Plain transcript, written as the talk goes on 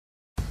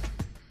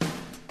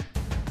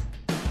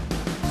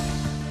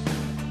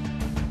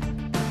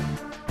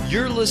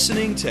You're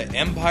listening to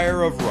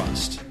Empire of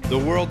Rust, the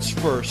world's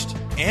first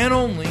and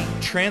only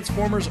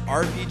Transformers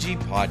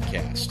RPG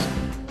podcast.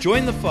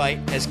 Join the fight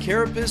as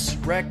Carapace,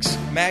 Rex,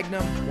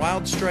 Magnum,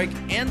 Wildstrike,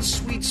 and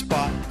Sweet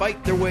Spot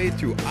fight their way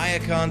through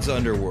Iacon's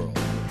underworld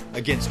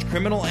against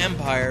criminal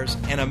empires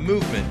and a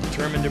movement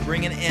determined to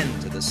bring an end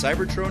to the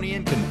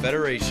Cybertronian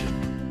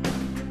Confederation.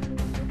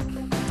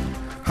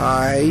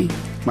 Hi,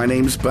 my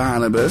name's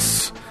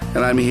Barnabas, and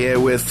I'm here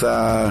with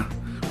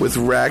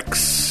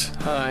Rex.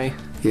 Hi.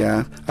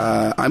 Yeah,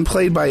 I'm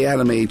played by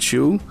Adam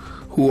Achu,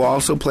 who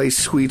also plays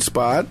Sweet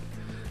Spot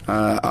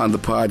on the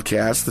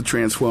podcast, the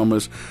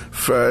Transformers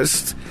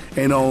first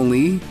and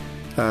only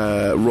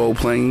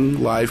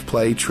role-playing,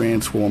 live-play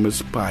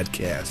Transformers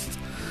podcast.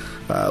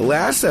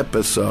 Last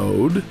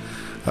episode,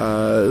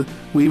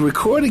 we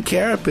recorded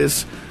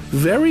Carapace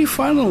very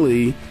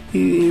funnily.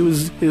 It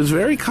was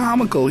very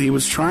comical. He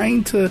was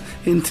trying to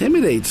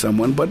intimidate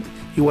someone, but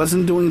he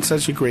wasn't doing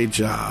such a great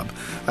job.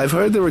 I've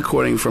heard the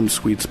recording from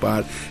Sweet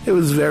Spot. It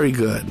was very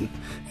good.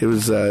 It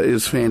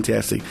was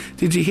fantastic.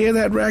 Did you hear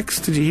that, Rex?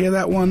 Did you hear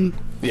that one?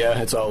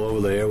 Yeah, it's all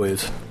over the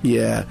airwaves.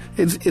 Yeah,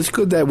 it's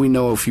good that we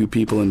know a few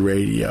people in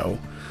radio.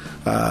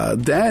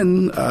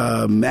 Then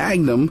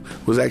Magnum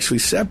was actually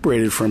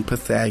separated from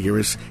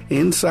Pythagoras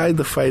inside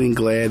the Fighting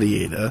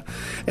Gladiator,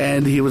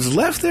 and he was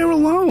left there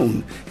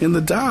alone in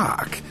the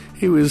dark.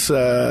 He was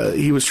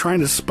trying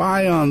to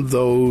spy on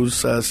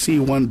those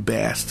C1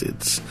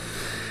 bastards.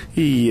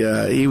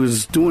 He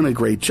was doing a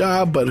great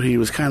job, but he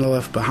was kind of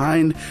left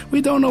behind.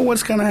 We don't know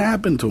what's going to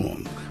happen to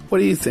him. What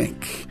do you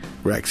think,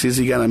 Rex? Is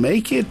he going to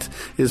make it?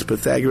 Is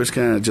Pythagoras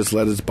going to just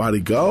let his body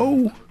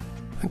go?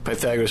 I think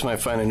Pythagoras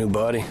might find a new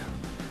body.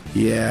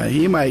 Yeah,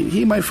 he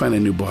might find a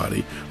new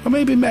body. Or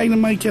maybe Magnum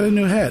might get a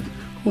new head.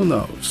 Who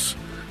knows?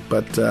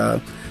 But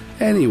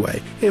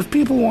anyway, if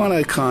people want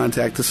to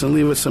contact us and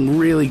leave us some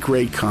really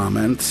great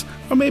comments,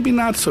 or maybe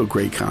not so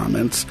great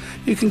comments,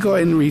 you can go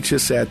ahead and reach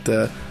us at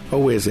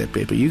where's that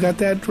paper? You got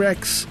that,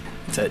 Rex?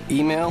 It's at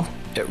email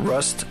at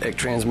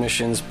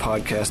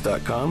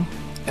rust@transmissionspodcast.com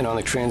and on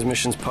the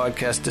Transmissions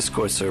Podcast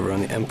Discord server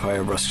on the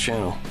Empire of Rust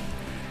channel.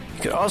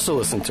 You can also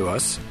listen to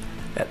us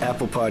at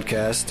Apple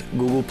Podcast,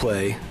 Google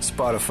Play,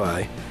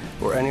 Spotify,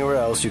 or anywhere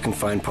else you can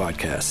find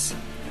podcasts.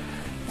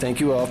 Thank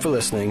you all for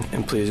listening,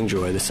 and please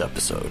enjoy this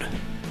episode.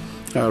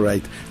 All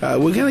right.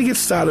 We're going to get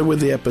started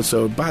with the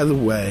episode. By the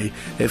way,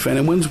 if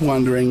anyone's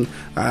wondering,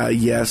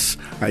 yes,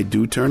 I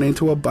do turn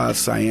into a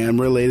bus. I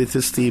am related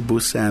to Steve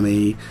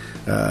Buscemi.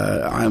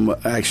 I'm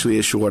actually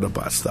a shorter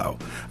bus, though.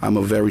 I'm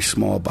a very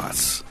small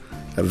bus,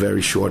 a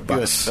very short bus.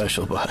 You're a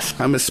special bus.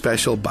 I'm a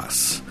special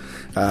bus.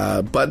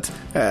 But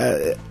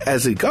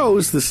as it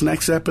goes, this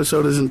next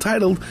episode is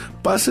entitled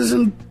Buses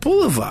and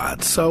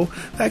Boulevards, so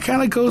that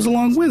kind of goes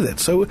along with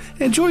it. So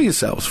enjoy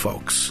yourselves,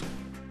 folks.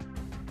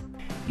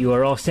 You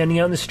are all standing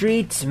out in the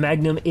streets.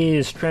 Magnum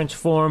is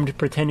transformed,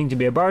 pretending to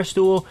be a bar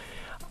stool.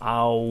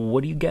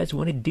 What do you guys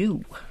want to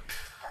do?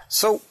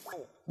 So,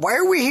 why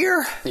are we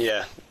here?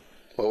 Yeah.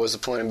 What was the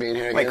point of being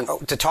here again?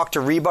 To talk to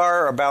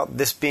Rebar about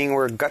this being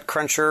where Gut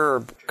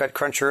Cruncher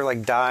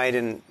died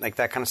and like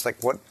that kind of stuff.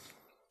 Like what?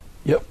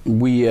 Yep,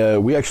 we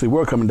actually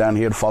were coming down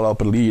here to follow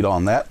up a lead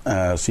on that,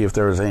 see if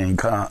there was any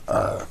kind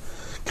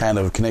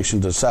of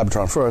connection to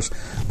Cybertron first.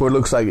 But it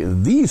looks like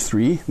these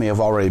three may have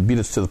already beat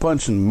us to the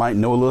punch and might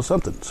know a little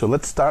something. So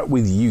let's start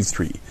with you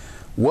three.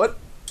 What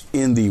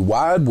in the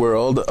wide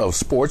world of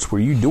sports were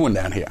you doing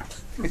down here?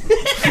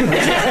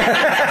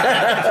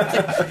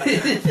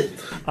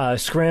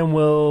 Scram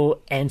will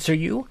answer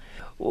you.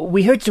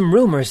 We heard some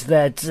rumors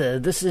that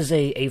this is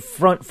a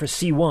front for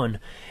C1,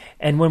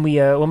 and when we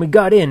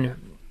got in,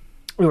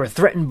 we were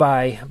threatened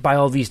by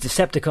all these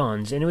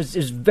Decepticons, and it was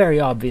very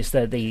obvious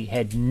that they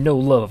had no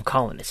love of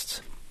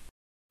colonists.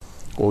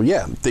 Well,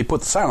 yeah, they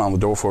put the sign on the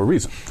door for a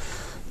reason.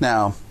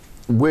 Now,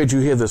 where'd you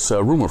hear this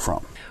rumor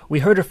from? We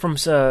heard it from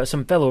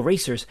some fellow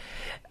racers,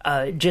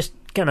 just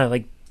kind of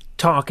like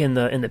talk in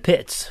the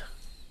pits.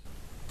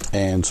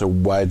 And so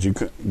why'd you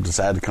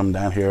decide to come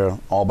down here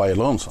all by your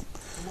lonesome?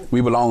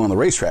 We belong on the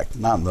racetrack,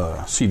 not on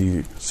the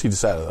seedy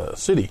side of the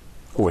city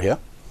over here.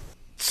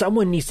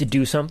 Someone needs to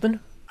do something.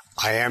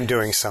 I am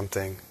doing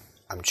something.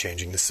 I'm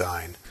changing the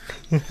sign.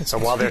 So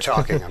while they're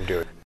talking, I'm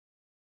doing it.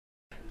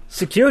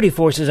 Security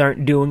forces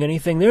aren't doing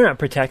anything. They're not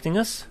protecting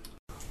us.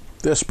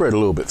 They're spread a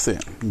little bit thin.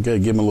 You got to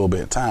give them a little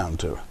bit of time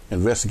to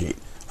investigate,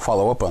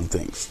 follow up on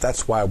things.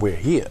 That's why we're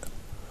here.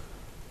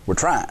 We're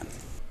trying.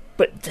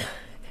 But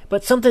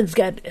something's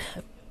got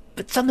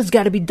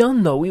to be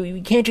done, though.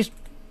 We can't just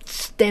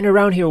stand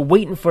around here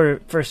waiting for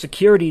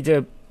security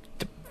to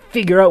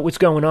figure out what's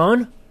going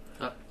on.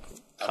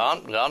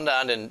 Calm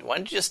down, and why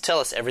don't you just tell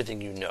us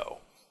everything you know,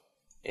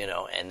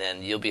 and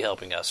then you'll be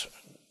helping us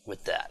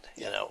with that,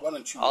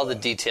 all the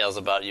details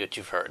about what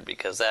you've heard,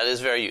 because that is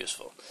very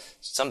useful.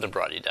 Something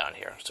brought you down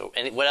here. So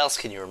what else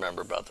can you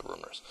remember about the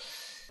rumors?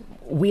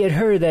 We had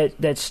heard that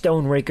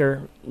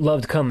Stoneraker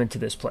loved coming to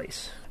this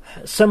place.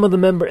 Some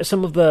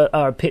of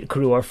our pit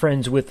crew are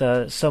friends with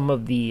some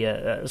of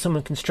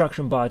the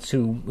construction bots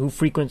who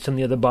frequent some of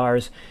the other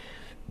bars.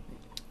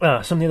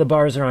 some of the other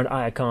bars around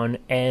Iacon,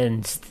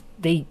 and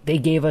they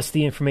gave us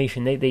the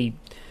information. They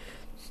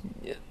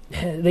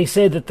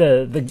said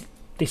that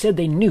they said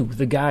they knew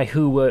the guy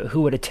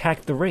who had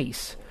attacked the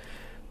race.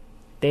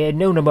 They had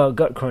known about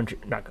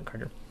not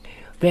Gutcruncher.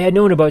 They had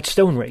known about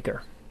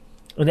Stoneraker,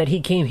 and that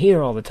he came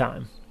here all the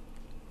time.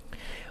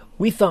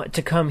 We thought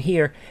to come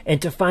here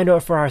and to find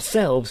out for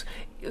ourselves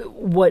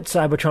what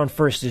Cybertron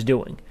First is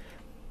doing.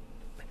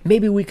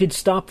 Maybe we could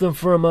stop them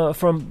from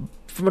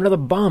another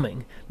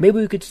bombing. Maybe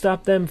we could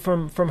stop them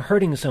from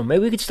hurting some.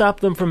 Maybe we could stop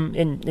them from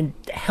and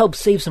help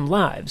save some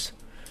lives.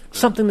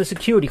 Something the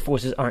security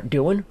forces aren't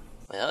doing.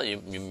 Well,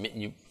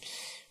 you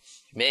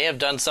may have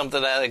done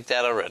something like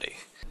that already.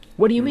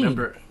 What do you mean?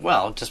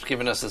 Well, just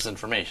giving us this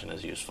information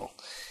is useful,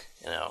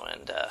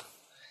 and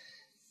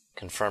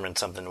confirming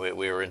something we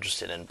were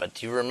interested in. But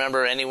do you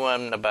remember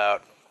anyone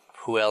about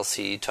who else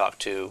he talked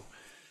to?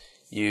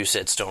 You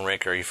said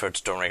Stoneraker. You've heard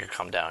Stoneraker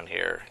come down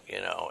here.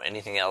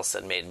 Anything else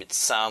that made it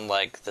sound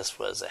like this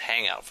was a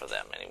hangout for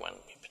them? Anyone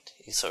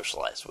he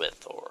socialized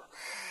with, or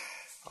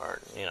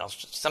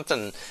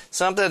something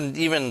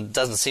even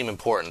doesn't seem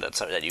important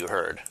that you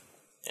heard.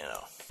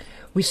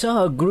 We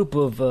saw a group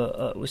of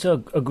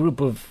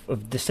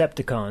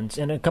Decepticons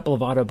and a couple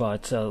of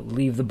Autobots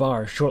leave the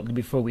bar shortly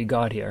before we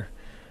got here.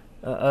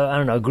 I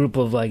don't know, a group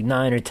of like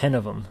 9 or 10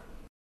 of them.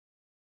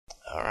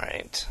 All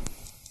right,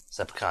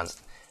 Decepticons.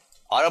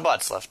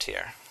 Autobots left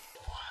here.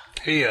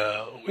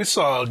 We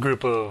saw a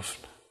group of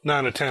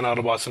 9 or 10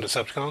 Autobots and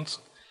Decepticons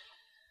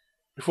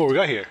before we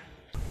got here.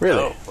 Really?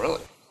 Oh, really?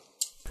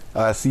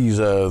 It's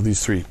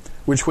these three.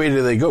 Which way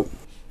do they go?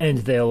 And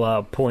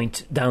they'll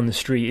point down the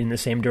street in the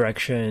same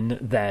direction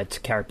that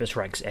Carapace,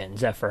 Rex, and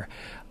Zephyr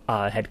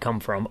had come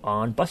from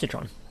on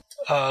Busatron.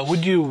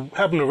 Would you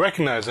happen to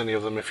recognize any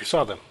of them if you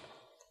saw them?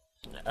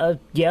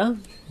 Yeah,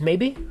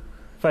 maybe.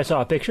 If I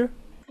saw a picture.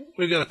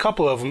 We got a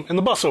couple of them in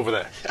the bus over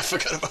there. I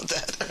forgot about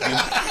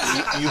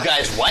that. You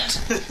guys what?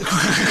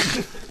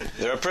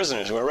 There are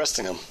prisoners. We're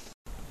arresting them.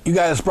 You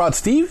guys brought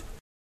Steve?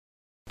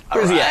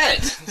 Where's he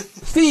at?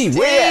 Steve,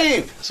 where you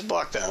at? It's a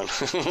block down.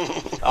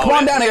 Come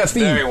on down here,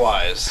 Steve. Very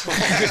wise.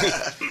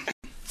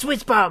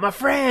 Sweet Spot, my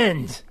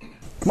friend!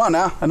 Come on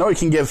now. I know you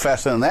can get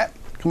faster than that.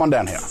 Come on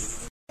down here.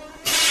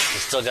 You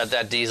still got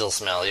that diesel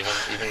smell, even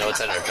though it's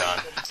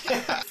Energon.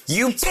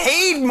 You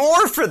paid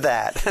more for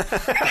that.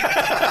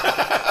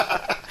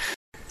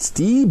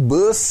 Steve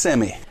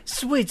Buscemi.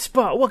 Sweet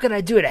Spot, what can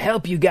I do to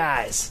help you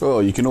guys? Oh,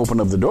 you can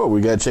open up the door.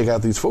 We gotta check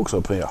out these folks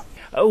up here.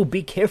 Oh,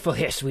 be careful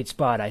here, Sweet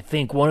Spot. I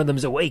think one of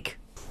them's awake.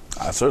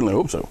 I certainly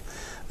hope so.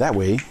 That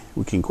way,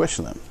 we can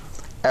question them.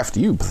 After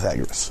you,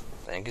 Pythagoras.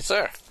 Thank you,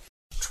 sir.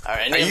 All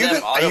right,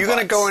 Are you going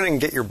to go in and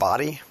get your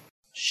body?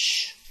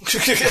 Shh. Not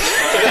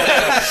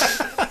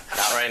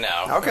right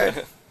now. Okay.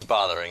 It's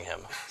bothering him,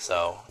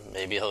 so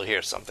maybe he'll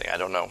hear something. I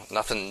don't know.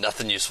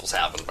 Nothing useful's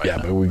happened right now.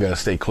 Yeah, but we gotta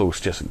stay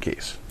close just in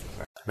case.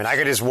 I mean, I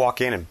could just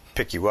walk in and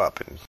pick you up.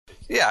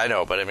 Yeah, I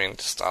know, but I mean,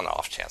 just on the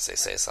off chance they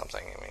say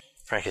something. I mean,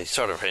 frankly, he's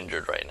sort of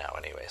injured right now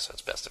anyway, so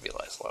it's best if he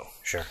lies low.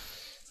 Sure.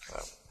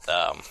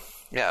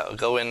 Yeah, I'll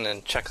go in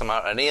and check them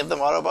out. Any of them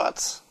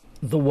Autobots?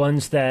 The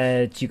ones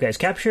that you guys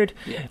captured?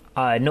 Yeah.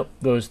 Nope,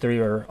 those 3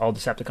 are all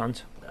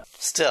Decepticons.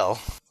 Still,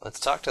 let's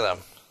talk to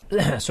them.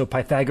 So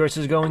Pythagoras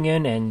is going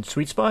in and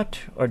Sweet Spot?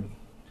 Or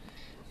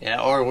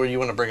or you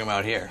want to bring them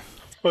out here?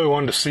 Well, we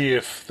wanted to see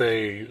if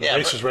the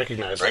racers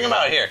recognize them. Bring them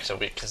out here,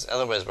 because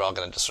otherwise we're all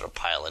going to just sort of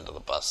pile into the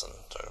bus and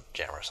sort of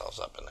jam ourselves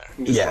up in there.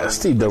 Yeah,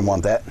 Steve doesn't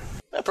want that.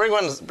 Bring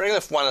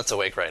the one that's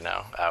awake right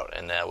now out,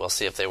 and we'll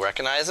see if they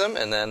recognize him.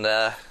 And then,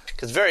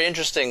 because it's very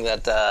interesting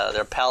that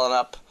they're palling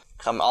up,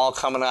 all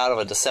coming out of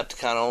a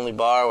Decepticon-only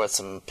bar with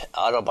some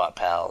Autobot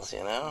pals,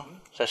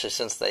 Especially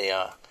since they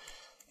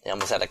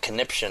almost had a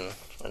conniption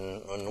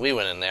when we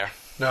went in there.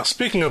 Now,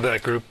 speaking of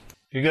that group,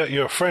 you got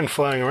your friend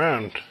flying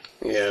around.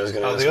 Yeah, I was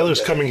going to ask. Are the others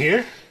coming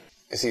here?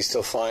 Is he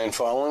still flying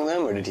following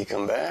them, or did he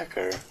come back?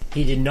 Or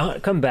he did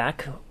not come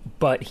back,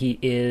 but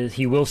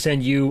he will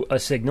send you a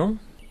signal.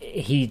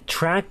 He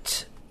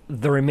tracked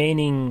the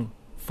remaining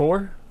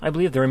 4, I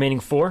believe, I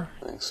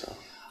think so.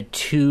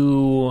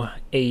 To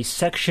a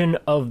section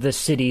of the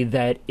city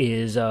that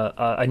is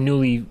a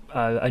newly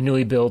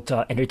built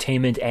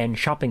entertainment and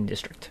shopping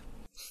district.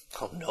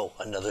 Oh no,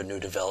 another new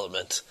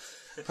development.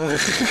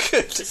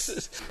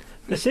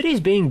 The city's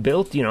being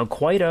built,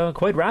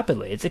 quite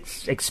rapidly.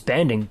 It's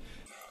expanding.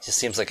 It just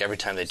seems like every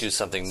time they do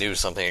something new,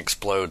 something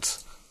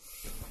explodes.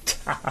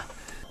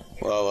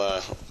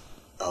 Well,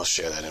 I'll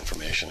share that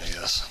information, I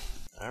guess.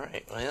 All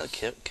right. Well,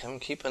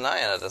 keep an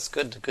eye on it. That's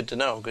good. Good to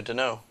know.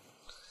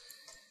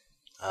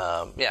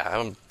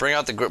 Bring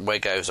out the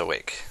white guy who's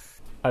awake.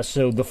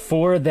 So the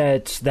 4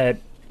 that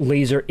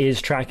Laser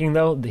is tracking,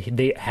 though,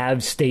 they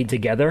have stayed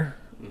together,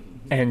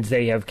 and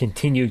they have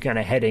continued kind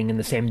of heading in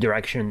the same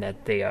direction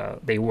that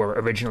they were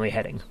originally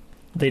heading.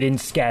 They didn't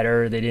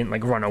scatter. They didn't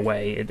run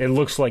away. It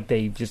looks like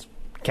they just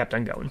kept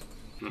on going.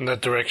 And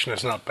that direction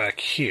is not back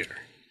here.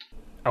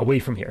 Away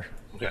from here.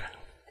 Okay.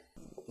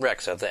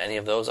 Rex, are there any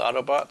of those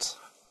Autobots?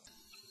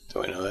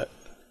 Do I know that?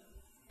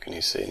 Can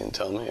you see and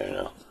tell me, or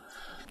no?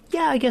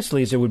 Yeah, I guess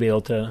Laser would be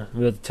able to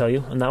tell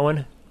you on that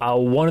one.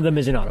 One of them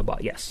is an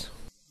Autobot, yes.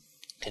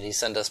 Can he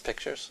send us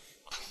pictures?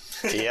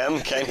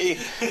 DM, can he?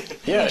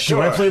 Yeah, Do you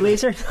want to play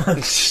Laser?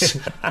 I'm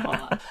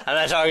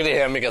not talking to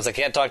him because I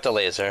can't talk to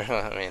Laser.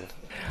 I mean,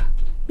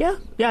 yeah,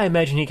 I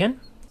imagine he can.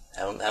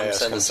 have him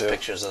send us some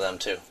pictures of them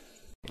too.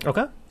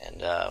 Okay.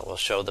 And we'll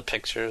show the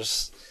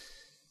pictures.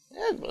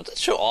 Yeah, let's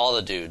show all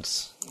the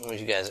dudes.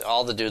 You guys,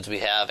 all the dudes we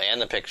have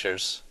and the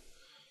pictures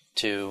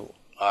to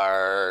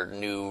our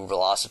new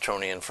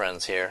Velocitronian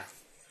friends here.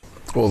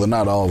 Well, they're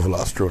not all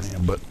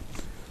Velocitronian, but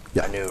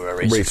yeah. Our new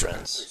racer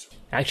friends.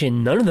 Actually,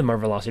 none of them are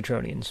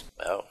Velocitronians.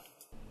 Oh.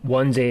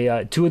 One's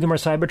two of them are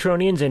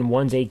Cybertronians, and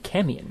one's a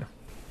Camion.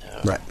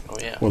 Oh. Right. Oh,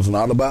 yeah. One's an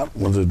Autobot,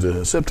 one's a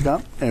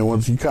Decepticon, and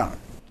one's a Yukon.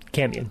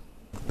 Camion.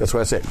 That's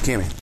what I said,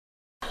 Camion.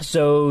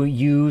 So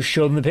you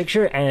show them the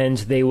picture, and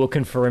they will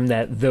confirm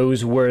that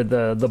those were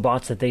the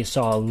bots that they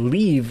saw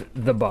leave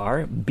the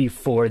bar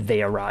before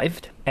they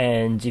arrived.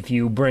 And if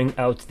you bring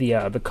out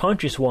the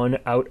conscious one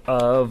out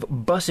of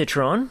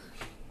Busitron,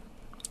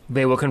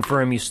 they will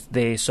confirm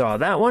they saw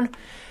that one.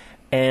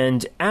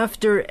 And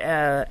after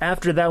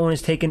that one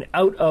is taken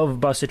out of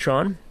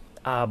Busitron,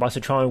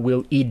 Busitron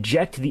will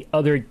eject the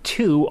other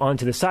two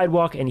onto the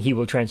sidewalk, and he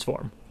will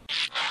transform.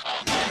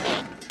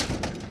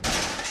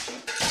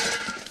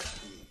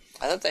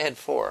 I thought they had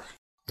 4.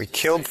 We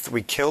killed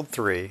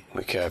 3.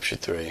 We captured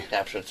 3.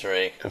 Captured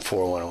 3. And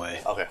 4 went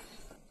away. Okay.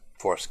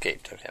 4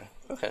 escaped.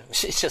 Okay.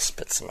 She just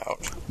spits them out.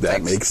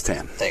 That makes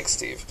 10. Thanks,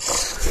 Steve.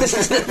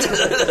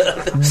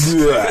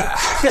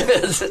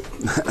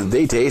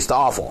 They taste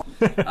awful.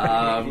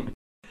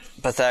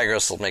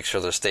 Pythagoras will make sure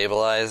they're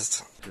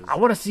stabilized. I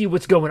want to see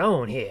what's going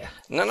on here.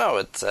 No,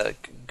 it's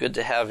good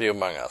to have you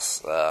among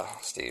us,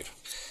 Steve.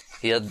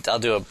 I'll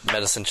do a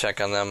medicine check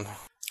on them.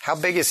 How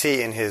big is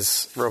he in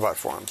his robot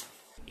form?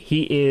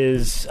 He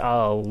is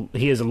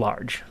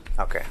large.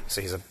 Okay,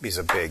 so he's a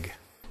big.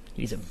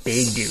 He's a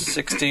big dude.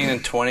 16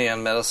 and 20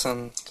 on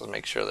medicine to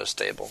make sure they're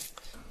stable.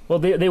 Well,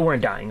 they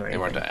weren't dying or anything.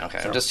 They weren't dying. Okay,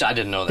 so I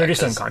didn't know that. They're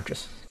just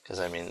unconscious. Because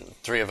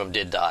 3 of them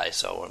did die.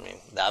 So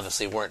they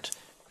obviously weren't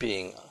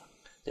being.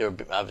 They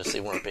obviously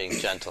weren't being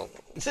gentle.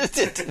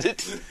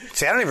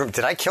 See, I don't even.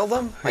 Did I kill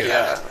them?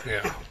 Yeah.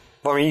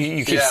 Well,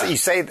 you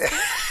say that.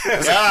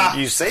 Yeah.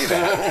 You say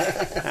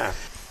that. Yeah.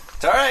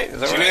 It's all right.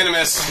 It's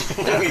unanimous.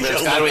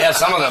 It's glad we have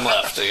some of them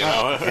left.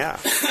 Yeah.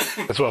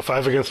 That's what,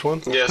 5 against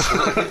 1? Yes.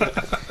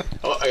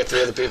 Oh, I got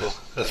 3 other people.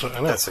 That's what I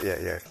know.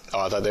 Yeah.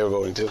 Oh, I thought they were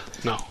voting too.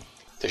 No.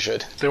 They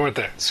should. They weren't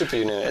there. Super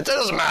unanimous. It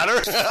doesn't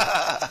matter.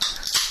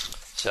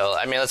 So,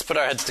 let's put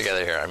our heads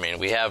together here.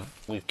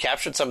 We've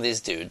captured some of these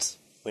dudes.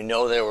 We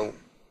know they were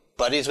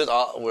buddies with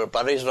all. I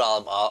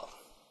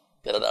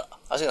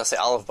was going to say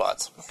olive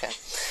bots. Okay.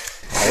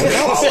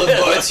 Olive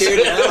bots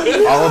here now.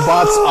 Olive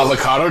bots,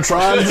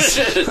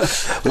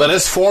 avocadotrons,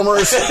 lettuce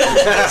formers.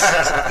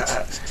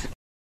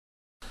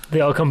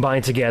 They all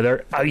combine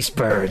together.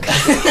 Iceberg.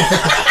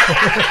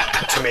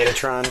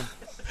 Tomatotron.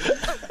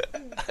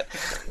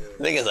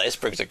 The thing is,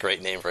 Iceberg's a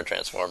great name for a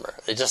Transformer.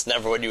 It's just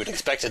never what you would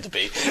expect it to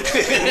be.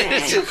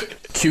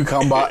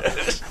 Cucumbot.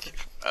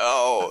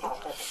 Oh.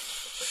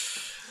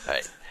 All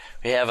right.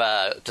 We have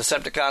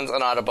Decepticons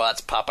and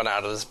Autobots popping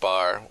out of this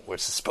bar,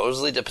 which is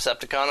supposedly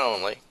Decepticon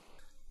only,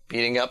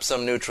 beating up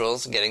some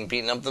neutrals, getting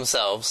beaten up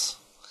themselves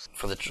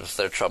for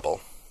their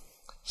trouble.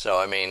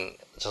 So,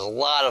 there's a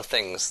lot of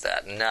things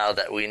that now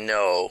that we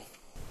know.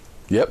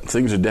 Yep,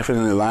 things are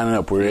definitely lining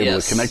up. We're able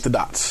to connect the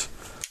dots.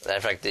 In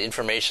fact, the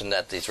information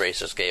that these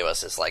racers gave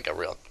us is like a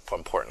real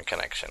important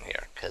connection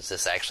here, because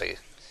this actually,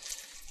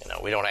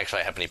 we don't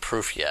actually have any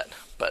proof yet,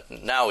 but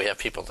now we have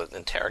people to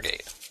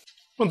interrogate.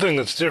 One thing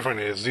that's different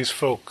is these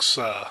folks,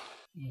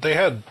 they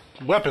had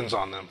weapons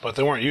on them, but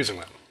they weren't using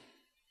them.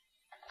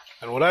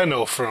 And what I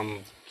know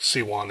from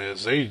C1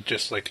 is they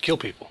just like to kill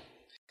people.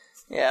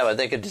 Yeah, but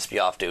they could just be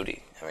off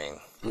duty.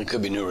 It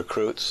could be new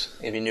recruits.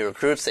 Maybe new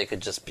recruits, they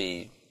could just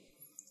be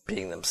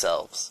being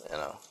themselves,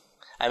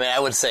 I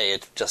would say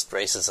it's just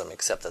racism,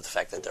 except that the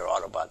fact that there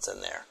are Autobots in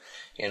there,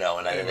 and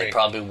they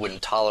probably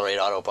wouldn't tolerate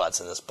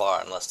Autobots in this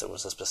bar unless there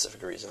was a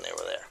specific reason they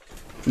were there.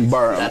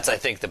 That's, I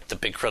think, the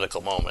big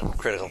critical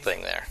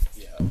thing there.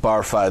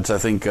 Bar fights, I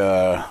think,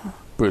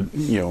 going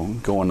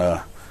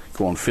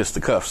fist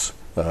to cuffs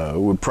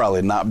would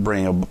probably not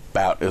bring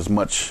about as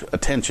much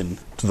attention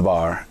to the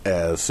bar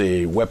as,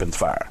 say, weapons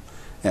fire.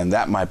 And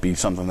that might be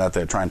something that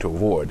they're trying to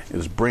avoid,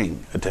 is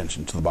bring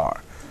attention to the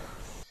bar.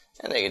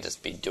 And they could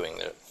just be doing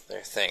their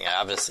thing.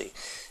 Obviously,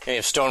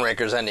 if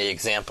Stonerakers any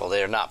example,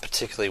 they are not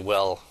particularly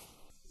well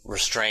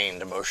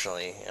restrained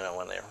emotionally,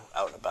 when they're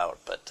out and about.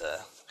 But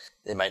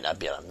they might not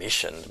be on a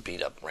mission to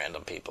beat up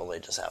random people. They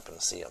just happen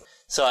to see them.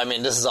 So,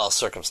 this is all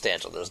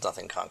circumstantial. There's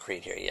nothing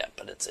concrete here yet,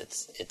 but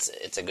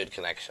it's a good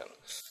connection.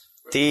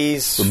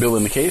 These we're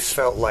building the case.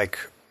 Felt like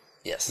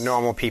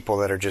normal people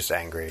that are just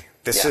angry.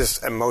 This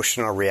is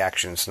emotional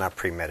reactions, not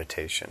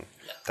premeditation.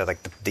 Yeah. They're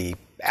like the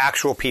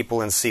actual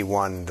people in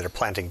C1 that are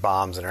planting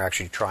bombs and are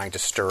actually trying to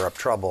stir up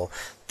trouble.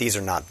 These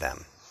are not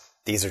them.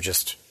 These are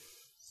just,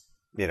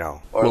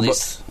 Or at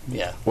least,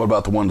 What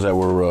about the ones that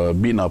were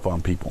beating up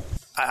on people?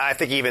 I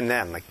think even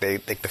then, like the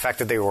fact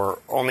that they were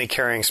only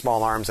carrying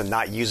small arms and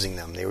not using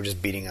them, they were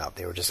just beating up.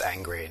 They were just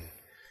angry. And,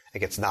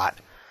 like, it's not...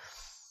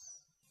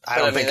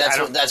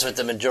 That's what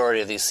the majority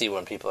of these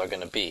C1 people are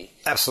going to be.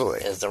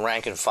 Absolutely. Is the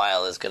rank and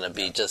file is going to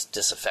be just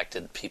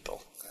disaffected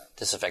people,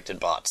 disaffected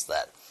bots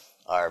that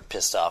are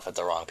pissed off at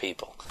the wrong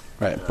people.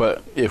 Right,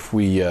 but if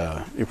we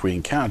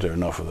encounter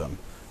enough of them,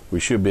 we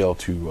should be able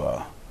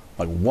to,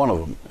 like, one of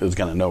them is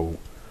going to know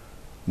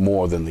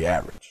more than the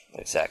average.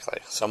 Exactly.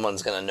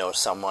 Someone's going to know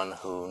someone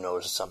who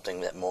knows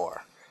something that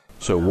more.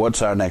 So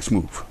what's our next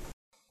move?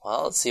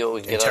 Well, let's see what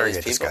we can get out of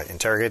these people.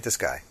 Interrogate this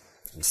guy.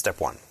 Step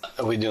one.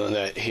 Are we doing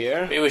that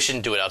here? Maybe we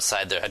shouldn't do it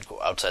outside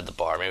the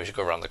bar. Maybe we should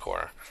go around the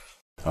corner.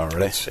 All right.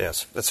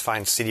 Let's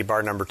find CD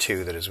bar number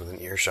 2 that is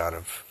within earshot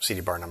of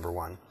CD bar number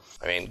 1.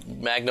 I mean,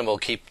 Magnum will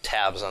keep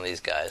tabs on these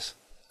guys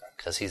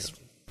because he's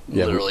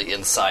literally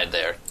inside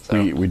there.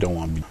 So. We don't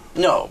want to be...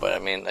 No, but I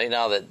mean,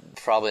 now that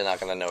probably not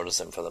going to notice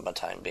him for the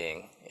time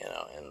being,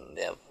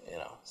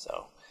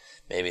 so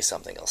maybe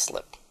something will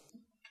slip.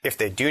 If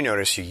they do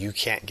notice you, you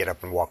can't get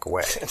up and walk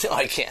away. No,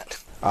 I can't.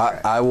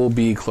 I will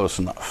be close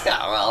enough. Yeah,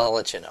 well, I'll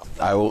let you know.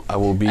 I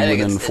will be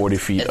within 40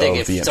 feet of the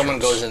entrance. If someone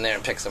goes in there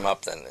and picks him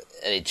up, then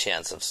any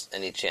chance of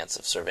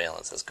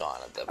surveillance is gone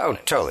at that point.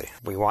 Oh, totally.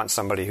 We want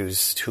somebody who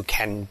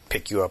can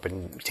pick you up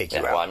and take you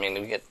out. Well, I mean,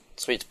 we get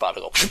Sweet Spot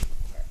to go,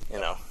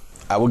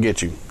 I will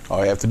get you.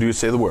 All you have to do is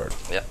say the word.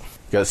 Yep.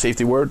 You got a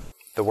safety word?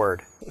 The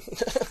word.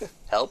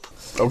 Help.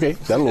 Okay,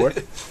 that'll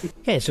work.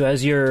 Okay, so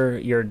as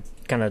you're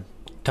kind of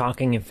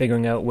talking and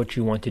figuring out what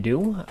you want to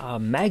do,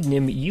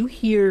 Magnum, you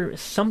hear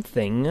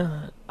something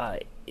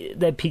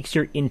that piques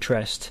your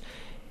interest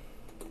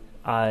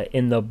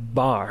in the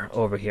bar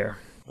over here.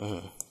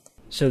 Mm-hmm.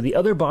 So the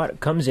other bot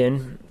comes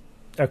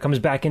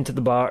back into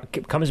the bar,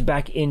 comes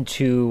back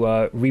into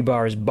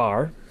Rebar's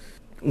bar,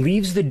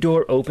 leaves the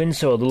door open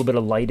so a little bit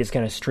of light is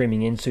kind of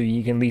streaming in, so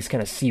you can at least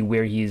kind of see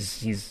where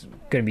he's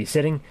going to be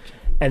sitting.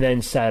 And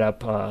then sat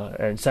up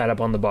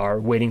on the bar,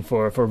 waiting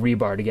for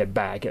Rebar to get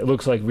back. It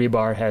looks like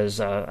Rebar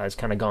has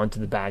kind of gone to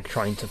the back,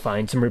 trying to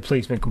find some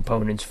replacement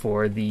components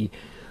for the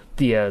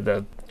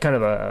kind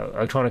of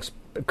electronics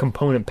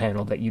component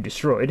panel that you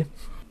destroyed.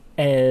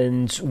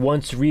 And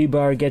once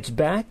Rebar gets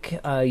back,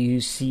 you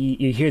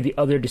hear the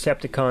other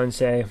Decepticon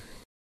say,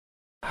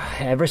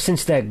 "Ever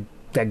since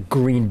that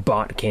green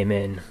bot came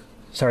in,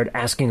 started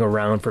asking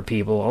around for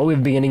people, all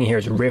we've been getting here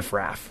is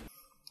riffraff."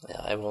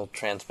 Yeah, I will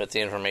transmit the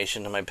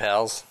information to my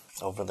pals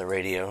over the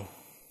radio.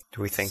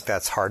 Do we think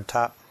that's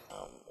hardtop?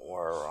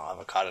 Or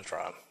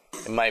Avocadotron.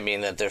 It might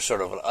mean that they're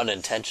sort of an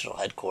unintentional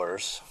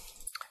headquarters.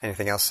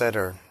 Anything else said,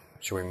 or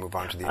should we move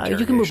on to the interrogation?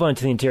 You can move on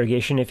to the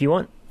interrogation if you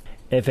want.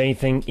 If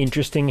anything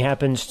interesting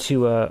happens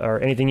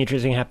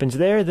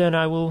there, then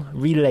I will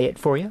relay it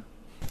for you.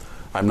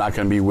 I'm not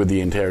going to be with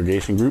the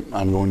interrogation group.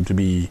 I'm going to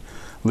be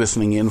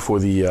listening in for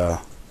the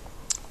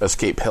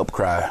escape help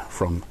cry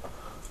from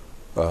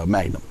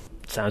Magnum.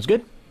 Sounds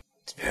good.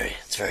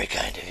 It's very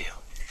kind of you.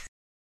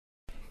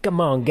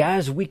 Come on,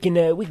 guys, we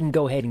can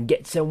go ahead and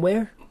get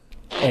somewhere.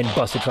 And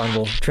Bustitron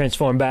will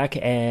transform back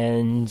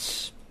and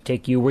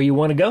take you where you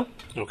want to go.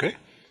 Okay.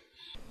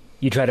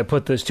 You try to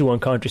put those two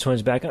unconscious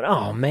ones back on.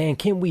 Oh man,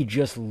 can't we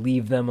just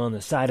leave them on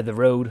the side of the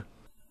road?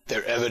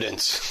 They're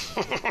evidence.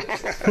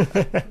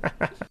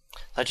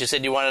 Thought you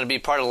said you wanted to be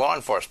part of law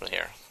enforcement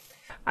here.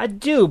 I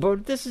do,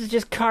 but this is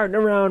just carting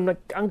around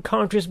like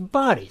unconscious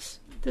bodies.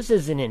 This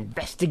isn't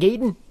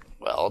investigating.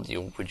 Well,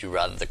 would you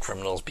rather the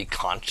criminals be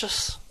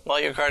conscious while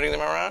you're carting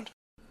them around?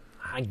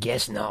 I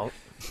guess not.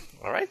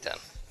 All right then.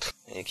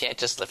 You can't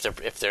just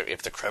if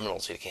they're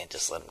criminals, you can't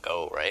just let them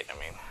go, right? I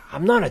mean,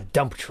 I'm not a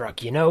dump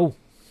truck, you know.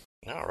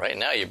 No, right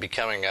now you're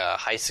becoming a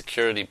high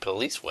security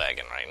police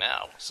wagon right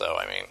now. So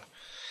I mean,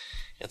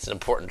 it's an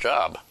important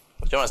job.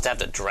 You don't have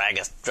to drag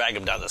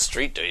them down the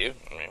street, do you?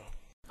 I mean,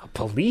 a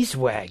police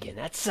wagon?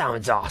 That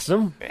sounds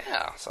awesome.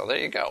 Yeah. So there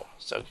you go.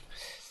 So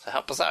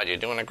help us out. You're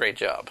doing a great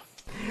job.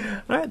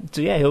 All right,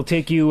 so yeah, he'll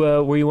take you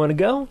where you want to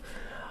go.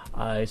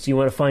 So you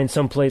want to find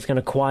someplace kind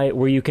of quiet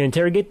where you can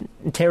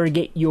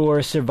interrogate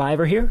your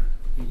survivor here?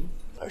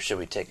 Or should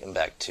we take him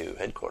back to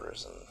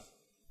headquarters and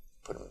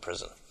put him in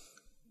prison?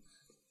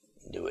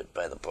 Do it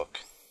by the book.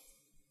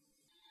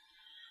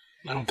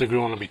 I don't think we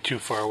want to be too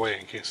far away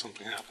in case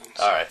something happens.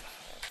 All right.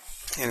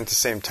 And at the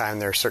same time,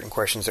 there are certain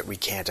questions that we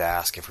can't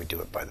ask if we do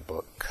it by the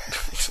book.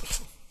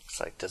 It's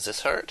like, does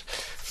this hurt?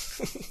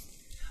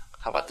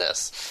 How about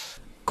this?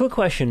 Quick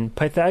question.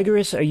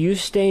 Pythagoras, are you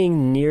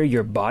staying near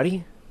your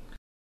body?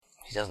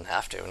 He doesn't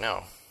have to,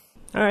 no.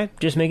 All right,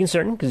 just making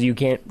certain, because you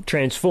can't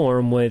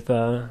transform with,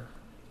 no,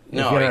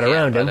 if you're not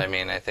around him. But I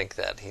mean, I think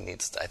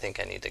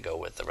I need to go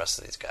with the rest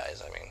of these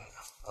guys. I mean,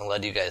 I'll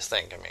let you guys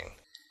think.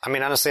 I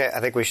mean, honestly,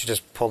 I think we should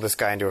just pull this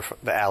guy into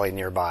the alley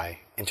nearby,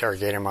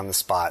 interrogate him on the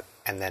spot,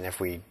 and then if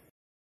we...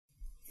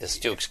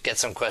 Just get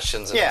some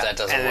questions, and if that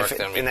doesn't work,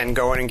 then... And then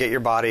go in and get your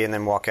body, and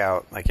then walk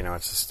out. Like,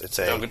 it's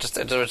a... No, we're just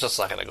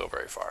not going to go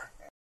very far.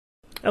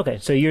 Okay,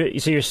 so you're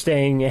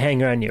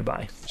hanging around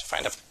nearby. Just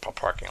find a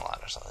parking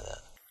lot or something like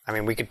that. I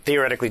mean, we could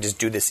theoretically just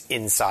do this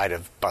inside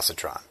of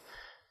Bustitron.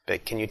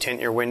 But can you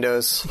tint your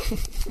windows?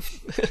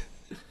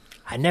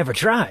 I never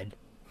tried.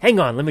 Hang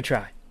on, let me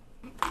try.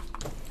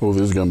 Oh,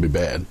 this is going to be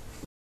bad.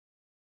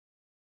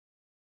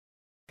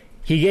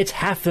 He gets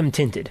half them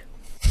tinted.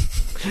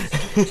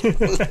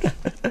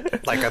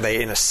 Like, are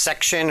they in a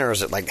section, or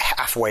is it like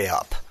halfway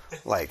up?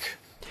 Like,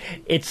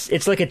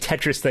 it's like a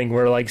Tetris thing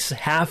where like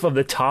half of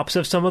the tops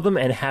of some of them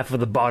and half of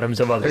the bottoms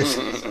of others.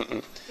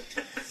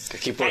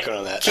 Keep working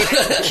on that.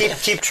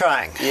 keep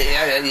trying.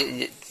 Yeah,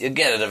 you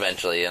get it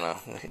eventually, you know.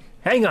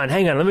 Hang on,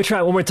 let me try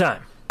it one more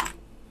time.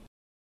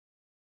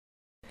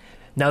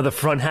 Now the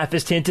front half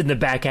is tinted and the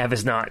back half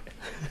is not.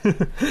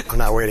 I'm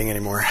not waiting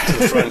anymore.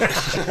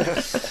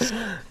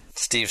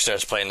 Steve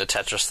starts playing the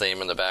Tetris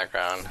theme in the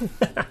background.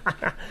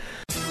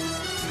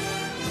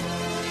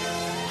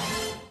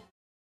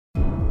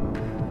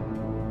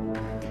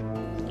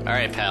 All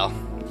right, pal.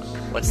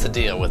 What's the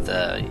deal with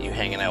you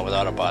hanging out with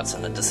Autobots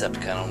in the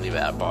Decepticon-only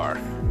bar?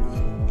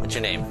 What's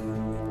your name?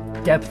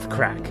 Depth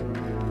Crack.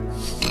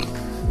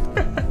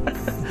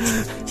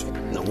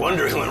 No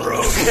wonder he went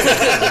rogue.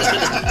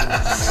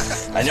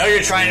 I know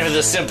you're trying for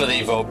the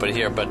sympathy vote, but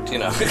you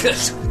know.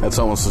 That's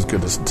almost as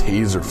good as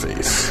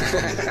Taserface.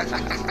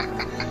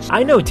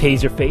 I know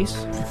Taserface.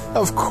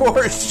 Of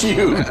course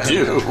you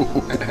do.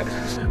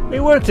 We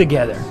work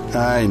together.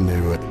 I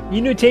knew it.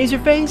 You knew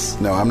Taserface?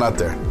 No, I'm not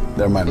there.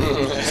 Never mind me.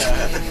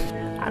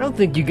 I don't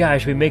think you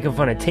guys should be making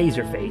fun of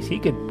Taserface. He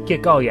could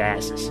kick all your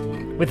asses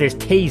with his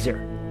taser.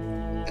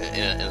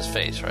 In his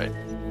face, right?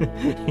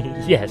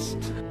 Yes.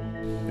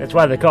 That's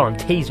why they call him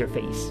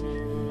Taserface.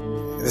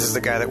 This is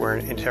the guy that we're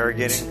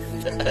interrogating?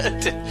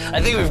 I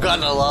think we've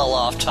gotten a little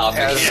off topic.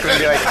 Yeah, this is going to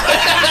be like...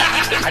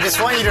 I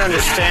just want you to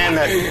understand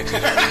that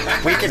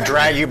we could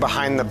drag you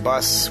behind the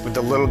bus with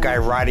the little guy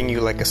riding you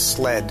like a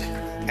sled,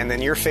 and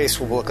then your face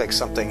will look like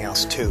something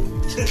else, too.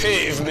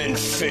 Pavement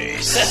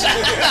face.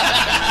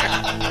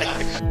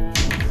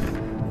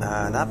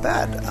 Not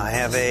bad. I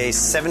have a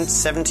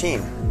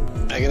 17.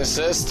 I can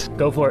assist?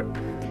 Go for it.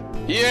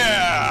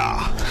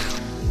 Yeah!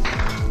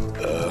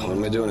 What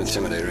am I doing?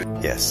 Intimidate,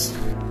 right? Yes.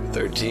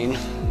 13.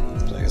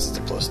 So I guess it's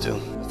a +2.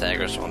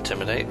 Pythagoras will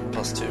intimidate,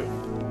 +2.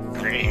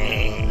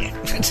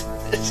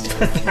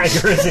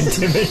 Pythagoras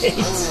intimidate.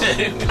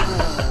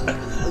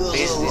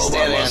 He's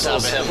standing on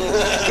top of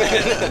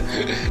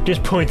him.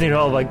 Just pointing at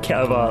all like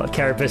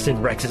Carapace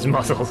and Rex's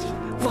muscles.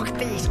 Look at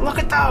these! Look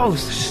at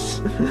those!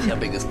 See how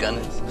big this gun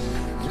is?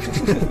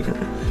 If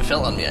it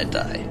fell on me, I'd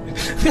die.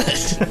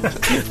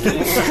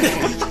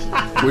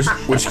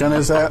 Which gun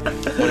is that?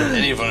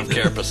 Any one of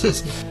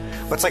Carapace's.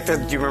 What's like do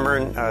you remember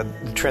in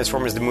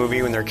Transformers the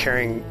movie when they're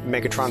carrying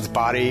Megatron's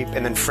body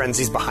and then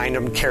Frenzy's behind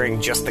him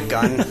carrying just the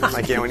gun?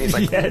 Like, you know, when he's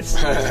like... Yes.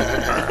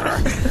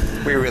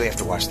 We really have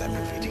to watch that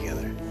movie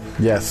together.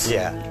 Yes.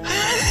 Yeah.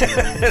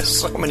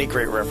 So many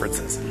great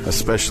references.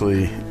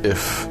 Especially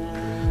if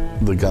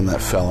the gun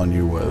that fell on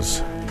you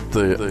was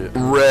the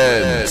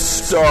Red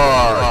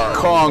Star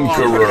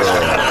Conqueror.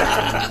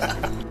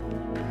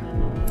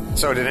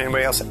 So did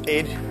anybody else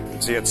aid?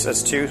 So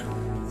that's 2?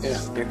 Yeah.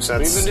 So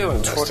What have you been doing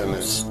the past 10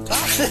 minutes?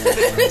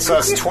 So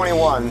that's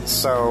 21.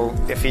 So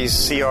if he's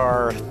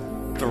CR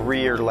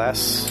 3 or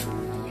less,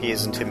 he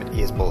is intimidated.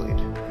 He is bullied.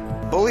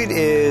 Bullied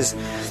it's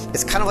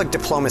kind of like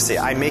diplomacy.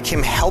 I make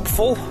him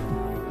helpful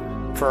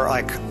for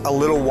like a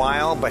little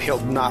while, but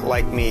he'll not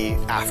like me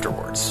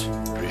afterwards.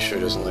 Pretty sure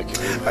he doesn't like you.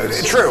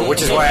 True,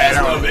 which is why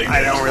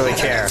I don't really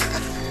care.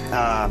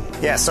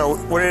 So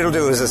what it'll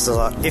do is this: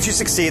 if you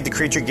succeed, the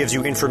creature gives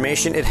you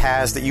information it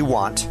has that you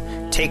want,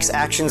 takes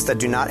actions that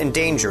do not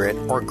endanger it,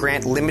 or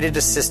grant limited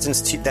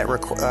assistance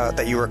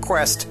that you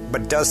request,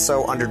 but does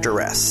so under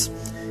duress.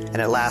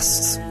 And it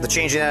lasts. The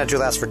change in attitude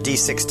lasts for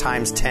D6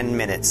 times 10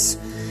 minutes,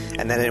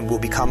 and then it will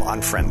become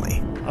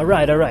unfriendly. All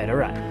right.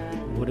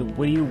 What do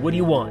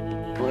you want?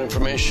 What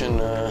information,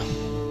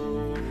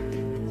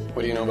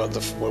 what do you know about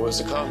what was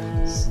it called?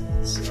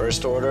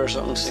 First Order or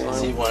something?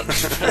 C1.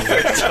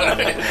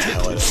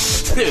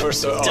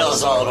 Tell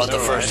us all about the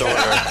First Order.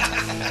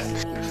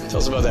 Tell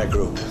us about that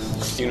group.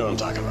 You know what I'm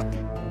talking about.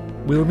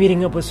 We were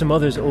meeting up with some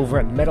others over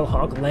at Metal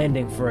Hawk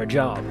Landing for a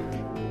job.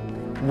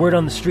 Word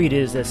on the street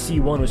is that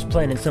C1 was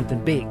planning something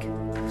big.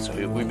 So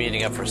we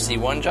meeting up for a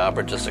C1 job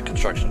or just a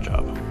construction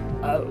job?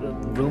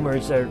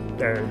 Rumors are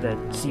that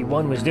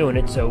C1 was doing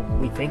it, so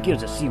we think it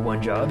was a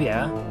C1 job,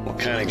 yeah. What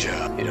kind of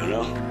job? You don't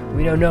know?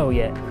 We don't know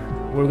yet.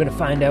 We're gonna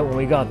find out when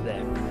we got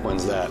there.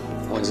 When's that?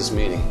 When's this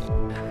meeting?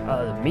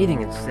 The meeting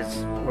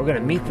we're gonna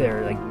meet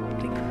there like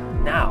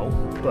now,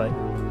 but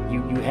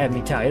you have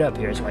me tied up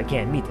here, so I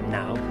can't meet them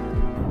now.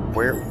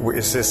 Where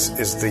is this?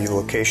 Is the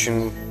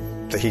location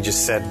that he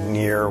just said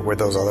near where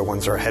those other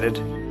ones are headed?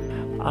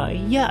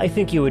 Yeah, I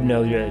think you would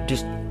know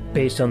just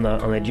based on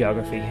the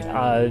geography.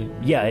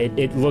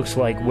 It looks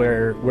like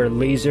where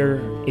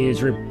Laser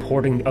is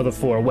reporting the other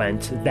 4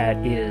 went. That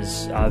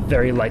is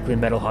very likely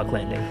Metal Hawk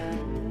Landing.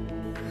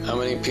 How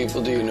many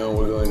people do you know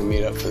we're going to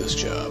meet up for this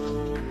job?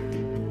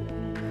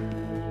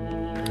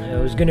 It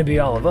was going to be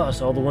all of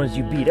us, all the ones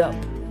you beat up.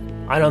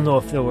 I don't know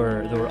if there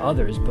were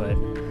others, but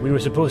we were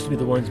supposed to be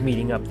the ones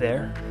meeting up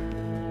there.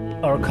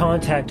 Our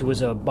contact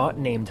was a bot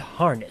named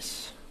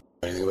Harness.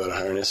 Anything about a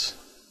harness?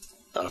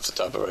 Off the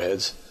top of our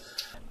heads?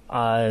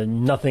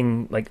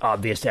 Nothing,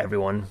 obvious to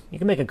everyone. You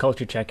can make a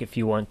culture check if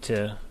you want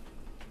to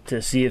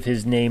see if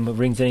his name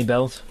rings any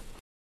bells.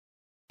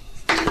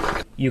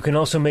 You can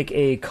also make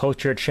a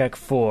culture check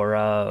for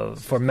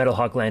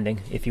Metalhawk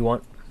Landing if you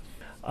want.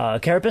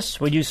 Carapace,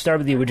 what'd you start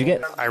with you? What'd you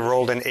get? I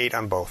rolled an 8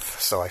 on both,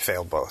 so I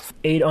failed both.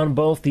 8 on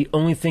both. The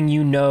only thing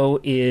you know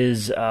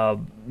is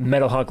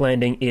Metalhawk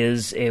Landing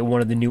is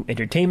one of the new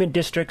entertainment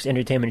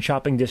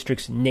shopping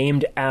districts,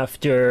 named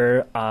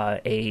after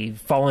a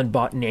fallen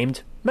bot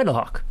named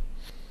Metalhawk.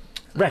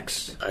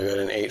 Rex. I got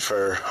an 8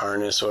 for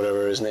Harness,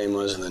 whatever his name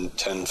was, and then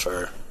 10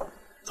 for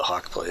the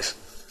Hawk place.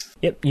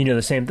 Yep, you know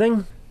the same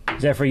thing.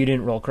 Zephyr, you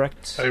didn't roll,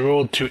 correct? I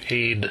rolled to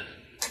aid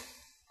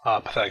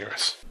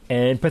Pythagoras.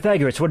 And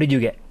Pythagoras, what did you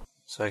get?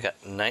 So I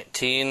got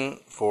 19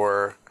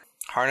 for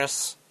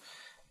Harness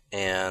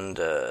and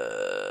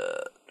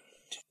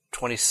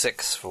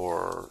 26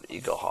 for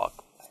Eaglehawk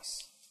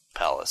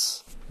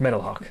Palace.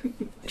 Metalhawk.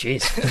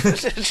 Jeez.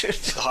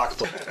 Hawk.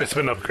 It's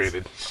been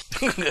upgraded.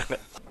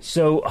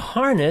 So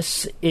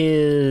Harness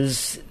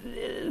is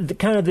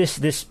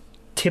this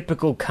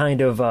typical kind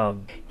of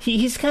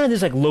he's kind of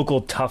this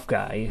local tough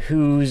guy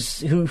who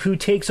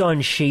takes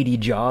on shady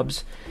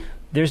jobs.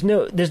 There's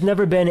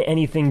never been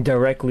anything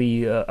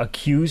directly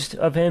accused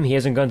of him. He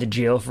hasn't gone to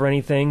jail for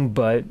anything,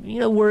 but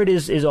word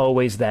is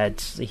always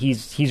that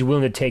he's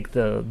willing to take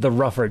the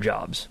rougher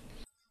jobs.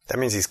 That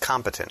means he's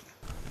competent.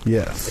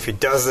 Yes. If he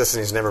does this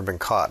and he's never been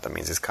caught, that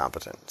means he's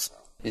competent.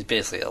 He's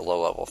basically a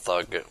low-level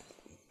thug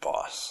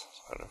boss,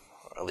 sort of,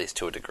 at least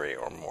to a degree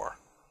or more.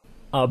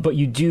 But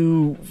you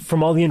do,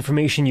 from all the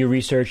information you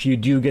research, you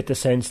do get the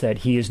sense that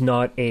he is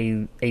not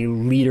a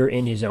leader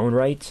in his own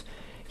right.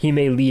 He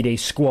may lead a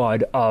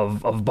squad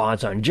of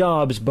bots on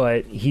jobs,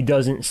 but he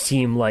doesn't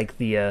seem like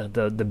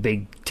the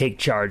big take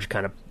charge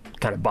kind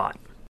of bot.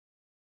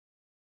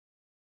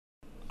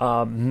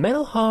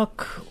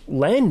 Metalhawk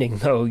Landing,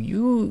 though,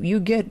 you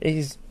get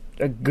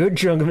a good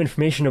chunk of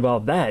information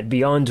about that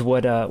beyond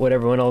what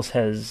everyone else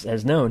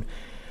has known.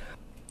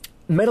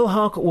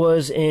 Metalhawk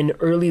was an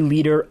early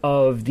leader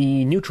of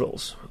the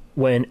Neutrals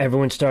when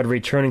everyone started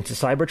returning to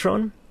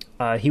Cybertron.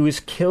 He was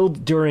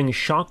killed during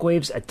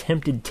Shockwave's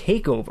attempted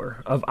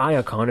takeover of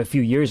Iacon a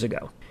few years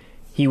ago.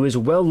 He was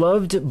well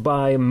loved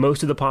by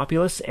most of the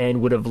populace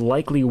and would have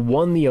likely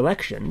won the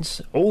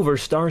elections over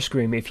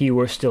Starscream if he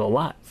were still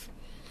alive.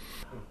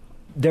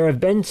 There have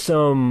been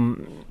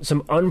some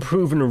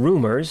unproven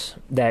rumors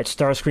that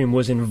Starscream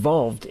was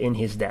involved in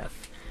his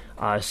death,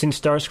 since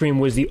Starscream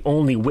was the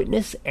only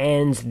witness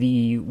and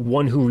the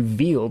one who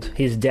revealed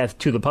his death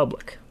to the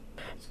public.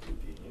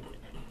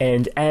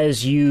 And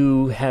as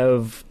you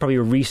have probably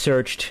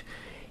researched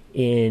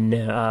in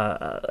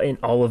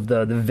all of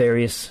the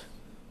various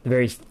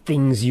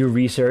things you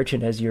research,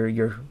 and as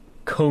you're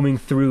combing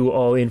through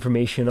all the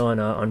information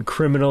on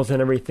criminals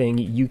and everything,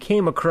 you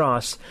came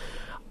across.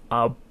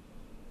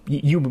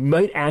 You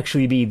might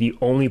actually be the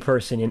only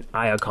person in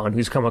Iacon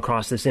who's come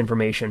across this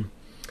information.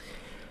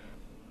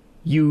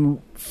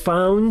 You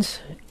found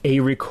a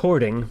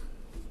recording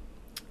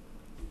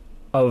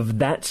of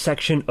that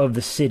section of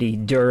the city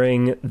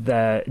during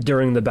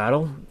the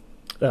battle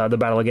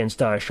against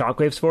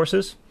Shockwave's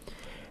forces,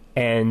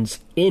 and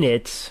in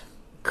it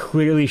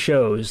clearly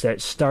shows that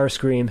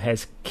Starscream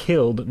has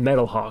killed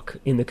Metalhawk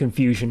in the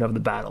confusion of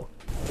the battle.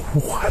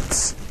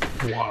 What?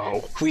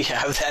 Wow. We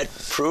have that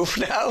proof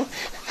now?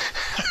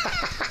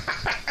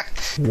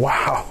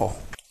 Wow.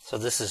 So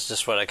this is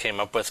just what I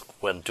came up with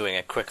when doing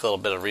a quick little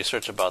bit of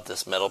research about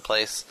this metal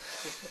place.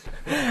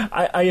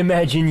 I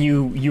imagine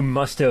you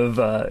must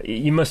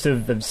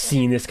have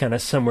seen this kind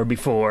of somewhere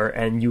before,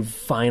 and you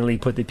finally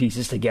put the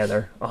pieces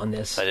together on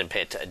this. I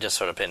just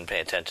sort of didn't pay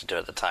attention to it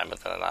at the time, but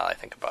then now I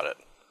think about it.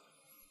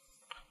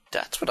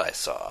 That's what I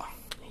saw.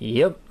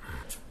 Yep.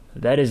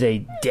 That is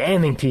a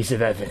damning piece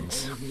of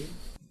evidence.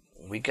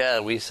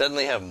 We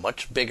suddenly have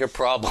much bigger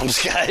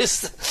problems,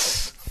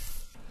 guys.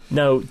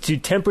 Now, to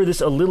temper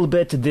this a little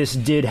bit, this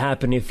did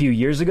happen a few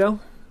years ago.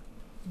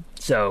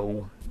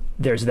 So,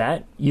 there's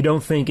that. You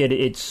don't think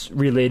it's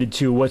related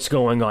to what's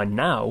going on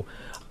now,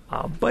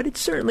 but it's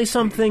certainly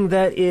something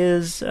that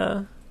is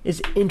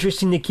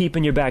interesting to keep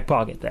in your back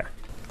pocket there.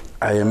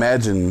 I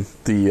imagine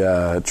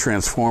the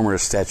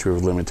Transformers statute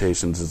of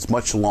limitations is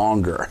much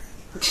longer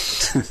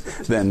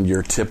than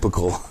your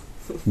typical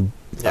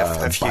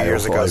a few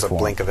years ago is a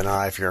blink of an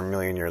eye if you're a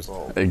million years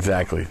old.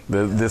 Exactly.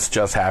 This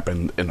just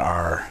happened in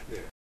our...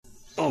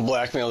 Well,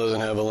 blackmail doesn't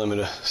have a limit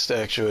of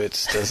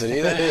statutes, does it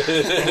either?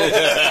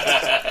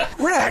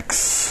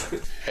 Rex!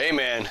 Hey,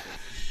 man.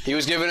 He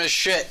was giving us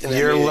shit.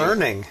 You're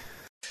learning.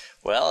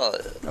 Well...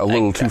 A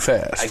little too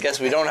fast. I guess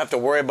we don't have to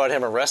worry about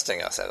him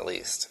arresting us, at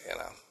least,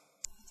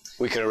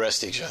 We can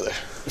arrest each other.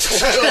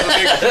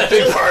 a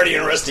big party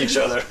and arrest each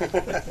other.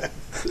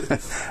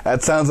 That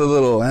sounds a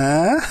little,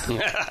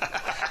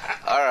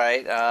 All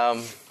right.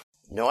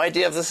 No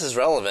idea if this is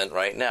relevant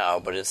right now,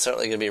 but it's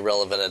certainly going to be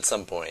relevant at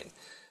some point.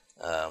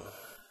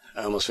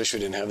 I almost wish we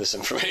didn't have this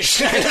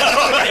information right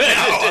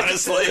now,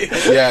 honestly.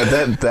 Yeah,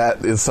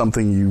 that is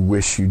something you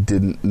wish you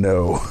didn't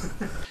know.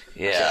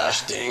 Yeah.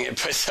 Gosh dang it,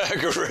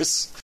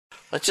 Pythagoras.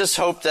 Let's just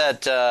hope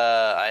that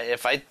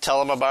if I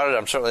tell him about it,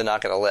 I'm certainly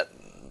not going to let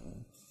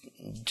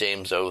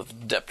James O.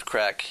 Depth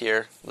Crack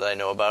hear that I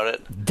know about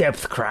it.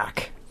 Depth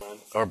Crack.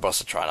 Or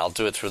Bussatron. I'll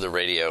do it through the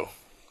radio.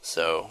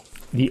 So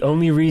The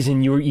only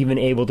reason you were even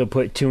able to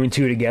put 2 and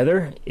 2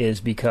 together is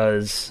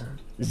because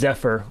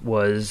Zephyr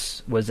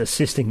was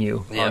assisting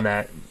you on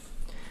that.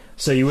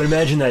 So you would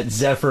imagine that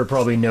Zephyr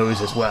probably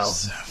knows as well.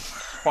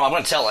 Well, I'm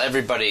going to tell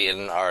everybody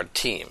in our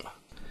team.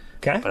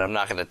 Okay. But I'm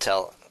not going to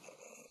tell...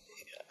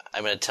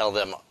 I'm going to tell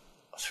them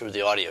through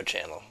the audio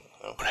channel.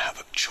 I don't have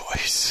a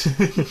choice.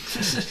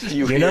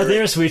 You're not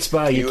there, Sweet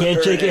Spot. You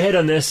can't shake your head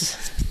on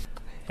this.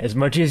 As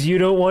much as you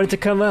don't want it to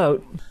come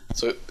out.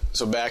 So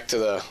back to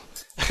the...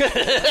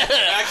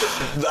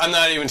 I'm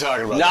not even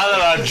talking about now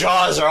that our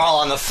jaws are all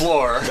on the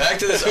floor. Back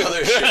to this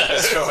other shit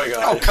that's going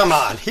on. Oh, come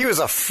on. He was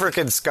a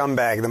frickin'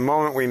 scumbag the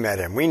moment we met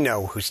him. We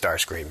know who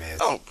Starscream is.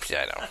 Oh,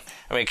 yeah, I know.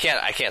 I mean,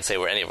 I can't say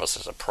where any of us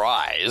are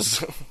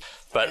surprised,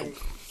 but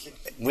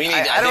we need.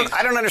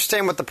 I don't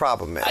understand what the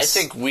problem is. I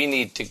think we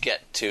need to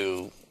get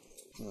to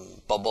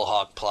Bubble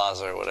Hawk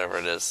Plaza or whatever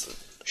it is.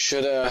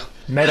 Should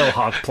Metal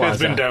Hawk Plaza.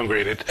 It's been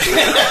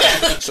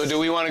downgraded. So do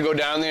we want to go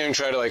down there and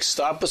try to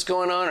stop what's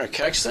going on or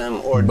catch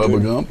them, or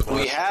Bubba Gump?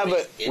 We have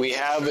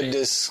a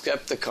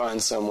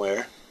Decepticon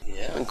somewhere.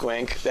 Yeah. Wink,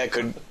 wink. That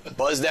could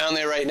buzz down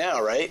there right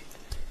now, right?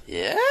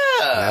 Yeah.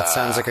 That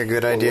sounds like a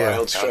good idea.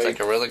 Wild Sounds Strike,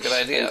 like a really good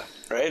idea.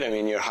 right? I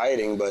mean, you're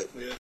hiding, but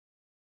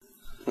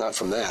not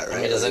from that, right?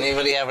 I mean, does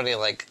anybody have any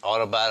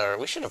Autobot or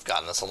we should have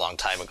gotten this a long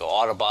time ago?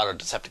 Autobot or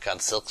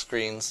Decepticon silk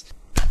screens,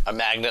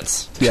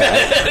 magnets. Yeah,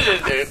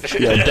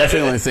 yeah.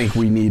 Definitely think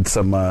we need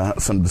some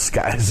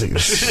disguising.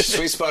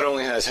 Sweet Spot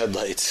only has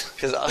headlights.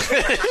 Because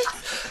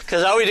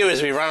all we do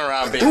is we run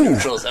around being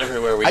neutrals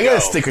everywhere we go. I got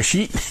a sticker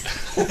sheet.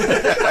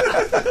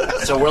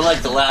 So we're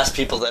like the last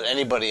people that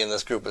anybody in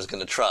this group is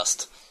going to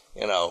trust,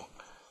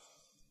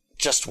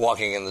 just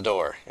walking in the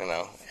door,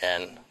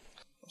 and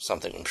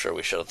something I'm sure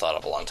we should have thought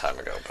of a long time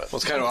ago. But Well,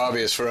 it's kind of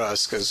obvious for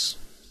us because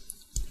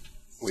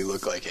we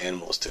look like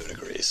animals to a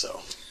degree,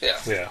 so.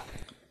 Yeah.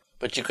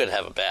 But you could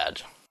have a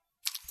badge.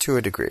 To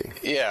a degree.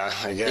 Yeah,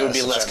 I guess. It would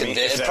be less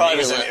convincing.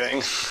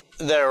 anything.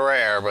 They're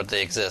rare, but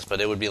they exist.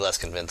 But it would be less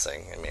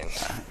convincing. I mean,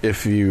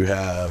 If you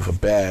have a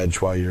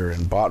badge while you're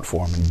in bot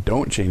form and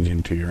don't change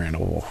into your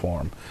animal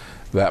form,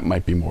 that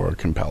might be more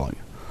compelling.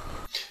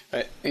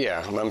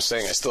 Yeah, I'm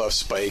saying I still have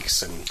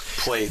spikes and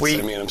plates.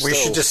 We I'm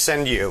should just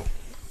send you.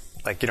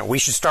 We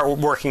should start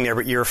working there,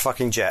 but you're a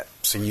fucking jet,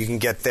 so you can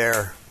get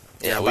there.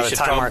 yeah, by we the should,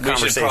 time our we should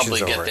conversation's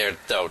probably over. get there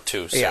though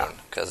too soon Yeah.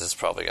 because it's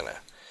probably gonna.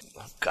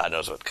 God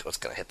knows what's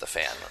gonna hit the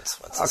fan once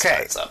it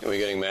Okay. starts up. Are we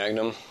getting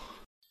Magnum?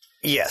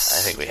 Yes.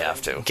 I think we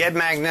have to. Get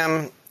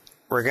Magnum.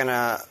 We're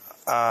gonna.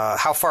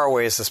 How far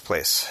away is this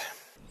place?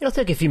 It'll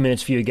take a few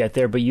minutes for you to get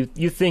there, but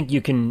you think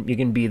you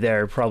can be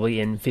there probably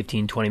in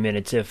 15-20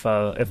 minutes if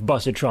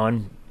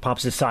Bussatron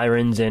pops his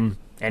sirens and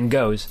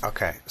goes.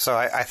 Okay, so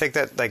I think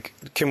that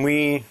can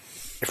we,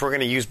 if we're going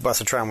to use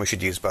Bussatron, we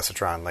should use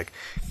Bussatron.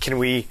 Can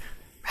we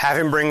have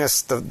him bring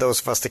us those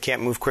of us that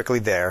can't move quickly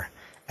there,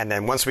 and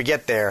then once we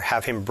get there,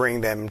 have him bring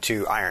them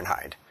to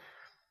Ironhide,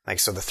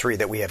 so the 3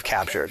 that we have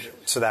captured.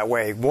 So that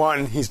way,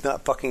 1, he's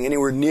not fucking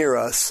anywhere near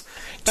us.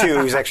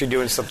 2, he's actually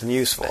doing something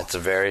useful. That's a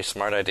very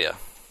smart idea.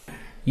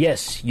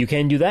 Yes, you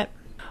can do that.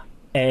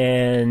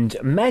 And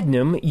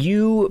Magnum,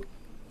 you've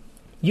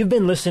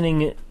been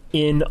listening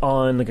in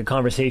on a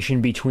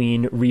conversation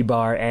between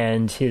Rebar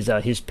and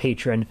his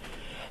patron,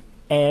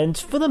 and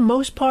for the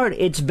most part,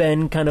 it's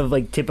been kind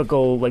of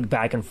typical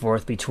back and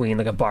forth between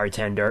a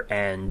bartender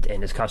and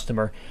his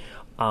customer.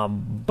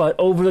 But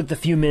over the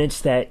few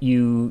minutes that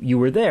you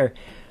were there,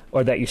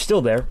 or that you're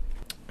still there,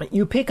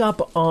 you pick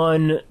up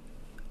on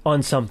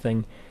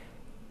something.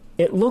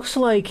 It looks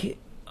like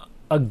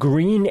a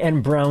green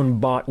and brown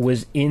bot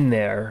was in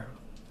there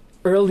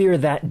earlier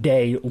that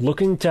day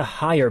looking to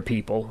hire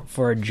people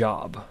for a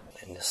job.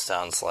 And this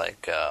sounds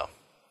like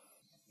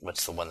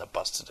what's the one that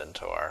busted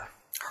into our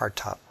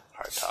Hardtop.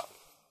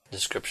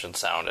 description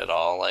sound at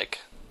all like?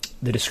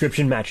 The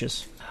description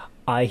matches.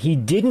 He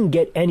didn't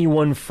get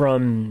anyone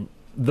from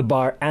the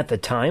bar at the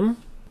time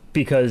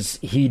because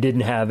he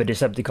didn't have a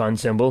Decepticon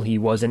symbol. He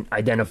wasn't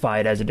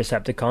identified as a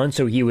Decepticon,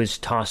 so he was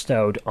tossed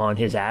out on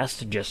his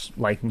ass, just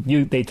like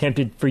they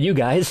attempted for you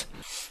guys.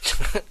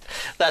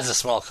 That's a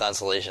small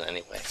consolation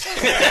anyway.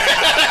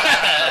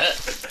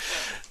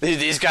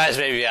 These guys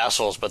may be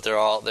assholes, but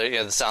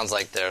it sounds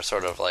like they're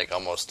sort of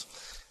almost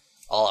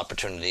all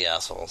opportunity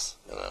assholes.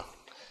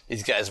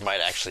 These guys might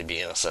actually be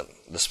innocent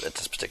at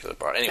this particular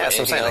bar. Anyway, That's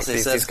what I'm saying. else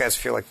These guys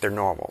feel like they're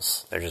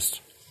normals. They're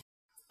just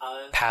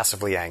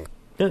passively angry.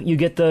 You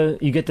get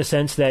the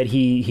sense that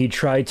he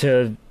tried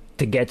to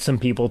get some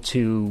people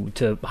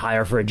to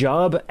hire for a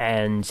job,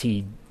 and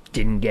he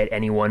didn't get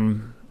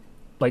anyone.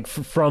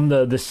 From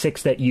the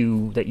 6 that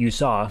you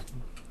saw,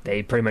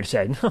 they pretty much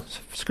said,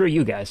 "Screw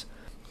you guys.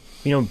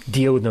 We don't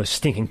deal with no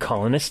stinking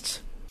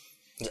colonists."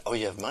 Oh,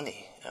 you have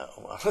money. Oh,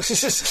 well.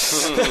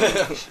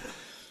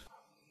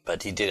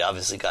 But he did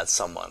obviously got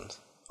someone,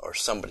 or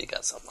somebody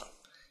got someone.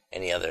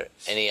 Any other?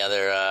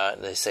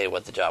 They say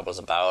what the job was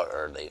about,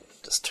 or they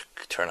just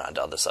turn on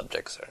to other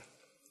subjects,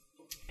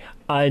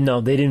 or?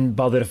 No, they didn't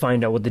bother to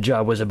find out what the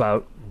job was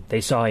about.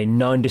 They saw a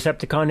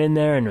non-Decepticon in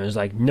there, and it was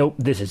like, nope,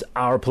 this is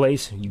our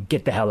place. You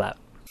get the hell out.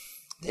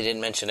 They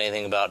didn't mention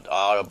anything about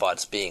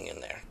Autobots being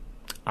in there.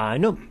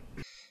 No.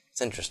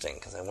 It's interesting,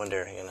 because I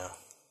wonder,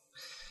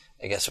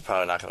 I guess we're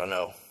probably not going to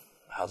know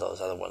how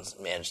those other ones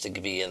managed to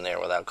be in there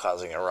without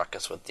causing a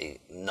ruckus with the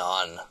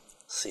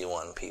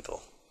non-C1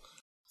 people.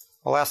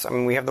 Well,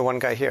 we have the one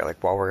guy here,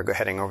 like, while we're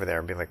heading over there,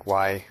 and be like,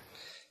 why?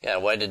 Yeah,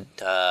 why did,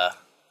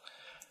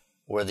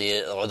 were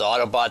the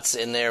Autobots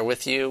in there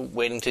with you,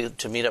 waiting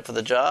to meet up for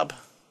the job?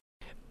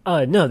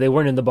 No, they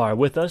weren't in the bar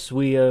with us.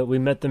 We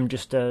met them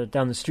just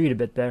down the street a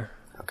bit there.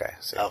 Okay.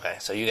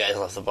 So you guys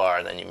left the bar,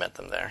 and then you met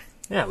them there.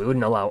 Yeah, we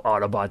wouldn't allow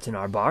Autobots in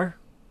our bar.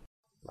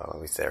 Well, at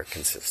least they're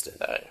consistent.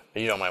 But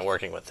you don't mind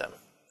working with them?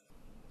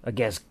 I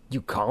guess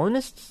you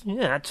colonists?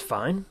 Yeah, that's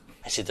fine.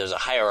 I see there's a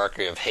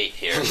hierarchy of hate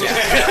here.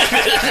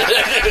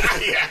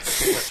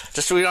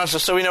 Just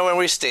so we know where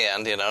we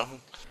stand,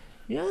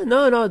 Yeah,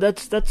 no,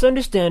 that's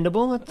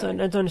understandable. That's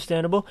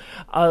understandable.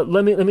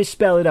 Let me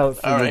spell it out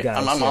for all you right,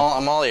 guys. I'm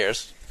all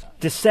ears.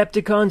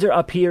 Decepticons are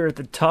up here at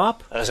the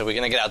top. So we're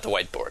gonna get out the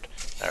whiteboard.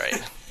 All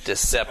right,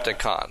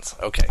 Decepticons.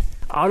 Okay.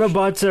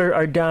 Autobots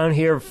are down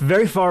here,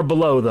 very far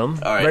below them,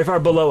 all right. very far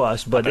below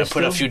us. But I'm gonna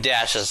put a few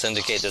dashes to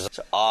indicate there's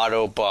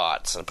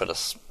Autobots, and put a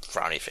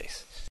frowny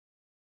face.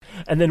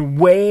 And then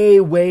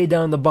way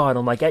down the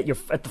bottom, like at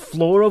the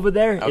floor over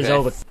there, is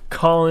all the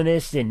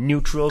colonists and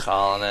neutrals.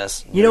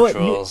 Colonists, you know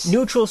neutrals.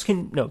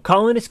 what?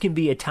 Colonists can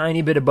be a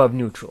tiny bit above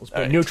neutrals,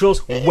 but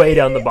neutrals way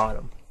down the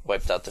bottom.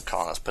 Wiped out the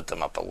colonists, put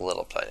them up a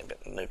little tiny bit,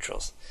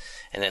 neutrals.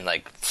 And then,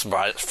 like,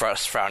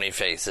 frowny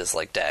faces,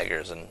 like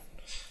daggers and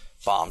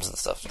bombs and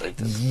stuff like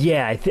this.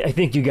 Yeah, I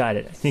think you got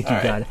it.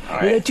 Got it. All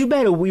right. Too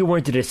bad we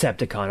weren't a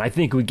Decepticon. I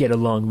think we'd get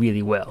along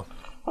really well.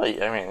 Well,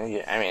 I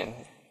mean,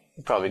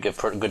 you probably give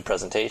good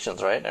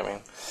presentations, right? I mean,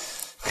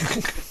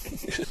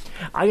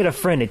 I got a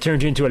friend that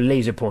turned you into a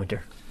laser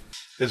pointer.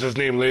 Is his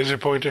name Laser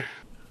Pointer?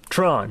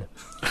 Tron.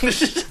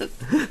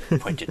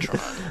 Pointed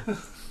Tron.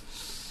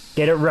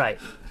 Get it right.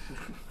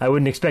 I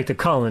wouldn't expect a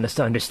colonist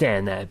to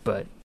understand that,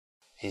 but...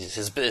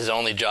 His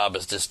only job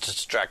is just to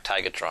distract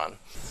Tigatron.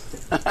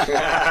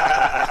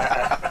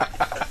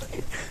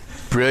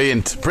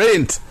 Brilliant.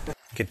 You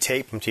could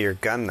tape them to your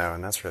gun, though,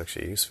 and that's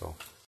actually useful.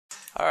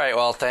 All right,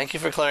 well, thank you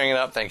for clearing it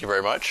up. Thank you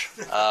very much.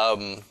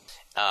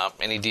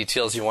 Any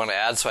details you want to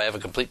add so I have a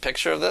complete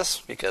picture of this?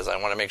 Because I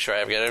want to make sure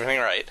I've got everything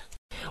right.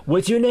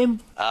 What's your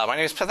name? My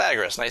name is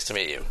Pythagoras. Nice to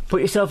meet you.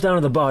 Put yourself down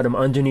at the bottom,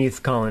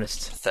 underneath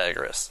colonists.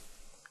 Pythagoras.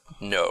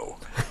 No.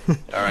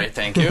 All right,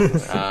 thank you.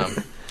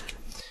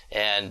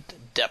 And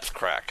depth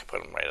crack.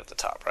 Put them right at the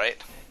top, right?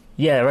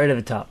 Yeah, right at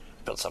the top.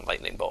 Build some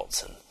lightning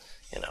bolts and,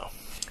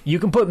 You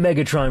can put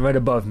Megatron right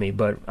above me,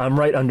 but I'm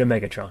right under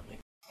Megatron.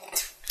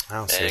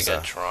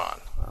 Megatron.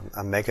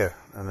 A mega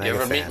you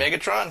ever meet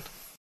Megatron?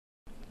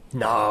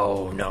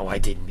 No, I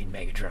didn't meet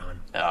Megatron.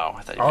 Oh,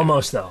 I thought you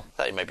almost though. I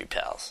thought you might be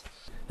pals.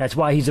 That's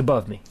why he's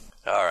above me.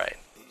 All right,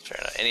 fair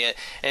enough.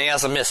 Anything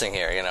else I'm missing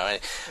here?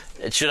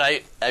 Should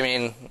I? I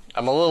mean,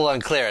 I'm a little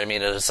unclear. I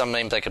mean, are there some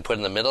names I could put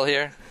in the middle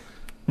here?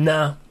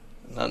 No.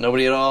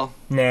 Nobody at all.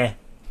 Nah.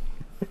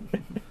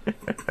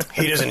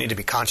 He doesn't need to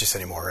be conscious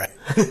anymore, right?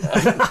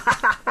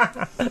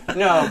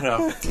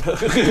 No.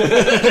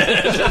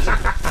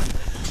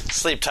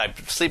 Sleep tight,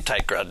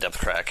 depth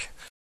crack.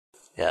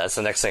 Yeah, that's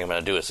the next thing I'm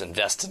going to do is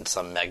invest in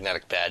some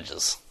magnetic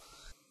badges.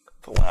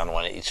 Put one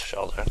on each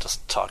shoulder and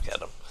just talk at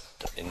them.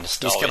 And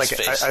just get like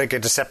a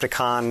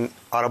Decepticon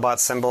Autobot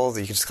symbol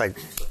that you can just hold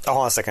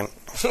on a second.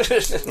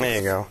 There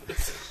you go.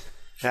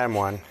 Add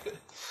one.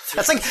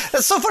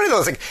 That's so funny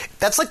though.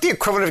 That's like the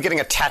equivalent of getting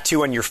a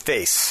tattoo on your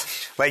face.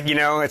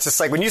 It's just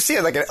like when you see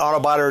an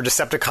Autobot or a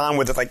Decepticon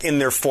with it in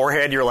their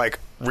forehead, you're like,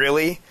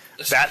 really?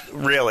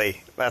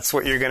 That's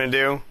what you're gonna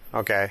do?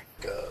 Okay.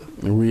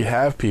 We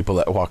have people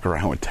that walk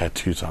around with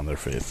tattoos on their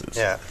faces.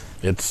 Yeah.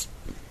 It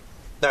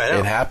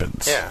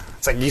happens. Yeah.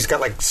 It's like he's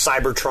got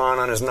Cybertron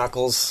on his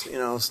knuckles,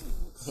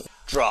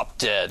 Drop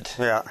dead.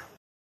 Yeah.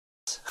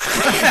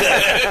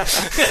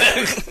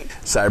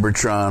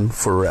 Cybertron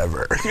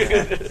forever.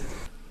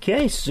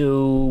 Okay,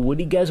 so what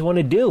do you guys want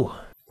to do?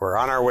 We're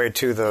on our way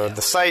to the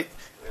site.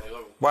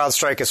 Wild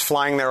Strike is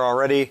flying there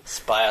already.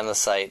 Spy on the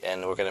site,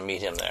 and we're going to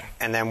meet him there.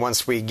 And then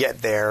once we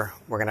get there,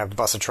 we're going to have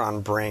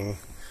Bussatron bring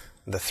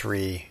the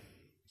three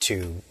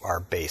to our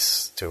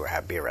base to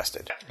be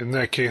arrested. In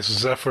that case,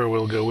 Zephyr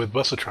will go with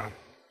Bussatron.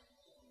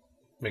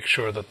 Make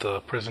sure that the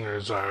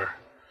prisoners are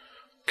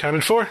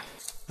accounted for.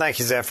 Thank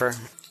you, Zephyr.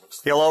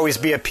 You'll always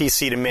be a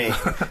PC to me.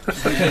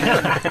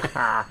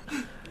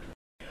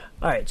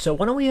 All right, so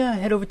why don't we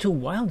head over to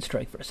Wild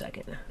Strike for a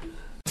second?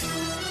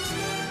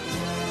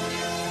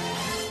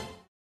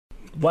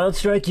 Wild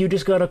Strike, you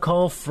just got a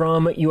call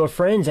from your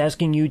friends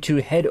asking you to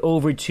head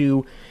over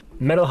to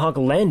Meadowhawk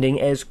Landing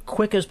as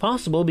quick as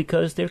possible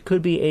because there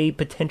could be a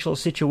potential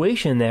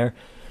situation there.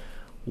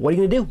 What are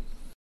you going to do?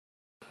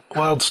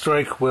 Wild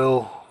Strike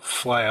will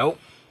fly out.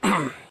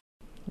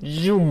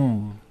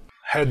 Zoom.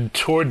 Head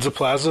towards the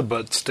plaza,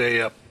 but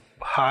stay up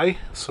high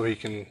so he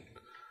can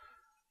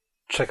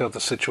check out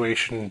the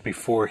situation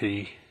before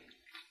he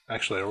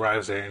actually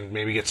arrives there and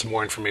maybe get some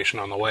more information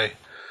on the way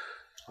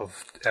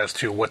as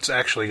to what's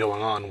actually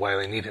going on, why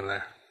they need him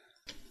there.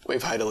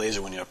 Wave hide a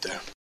laser when you're up there.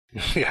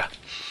 Yeah.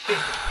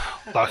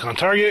 Lock on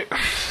target. I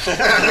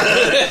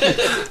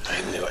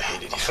knew I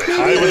hated you. Say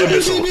hi with a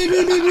missile.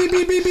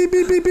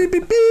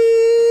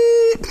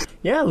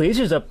 Yeah,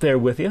 Laser's up there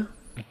with you.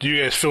 Do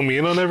you guys fill me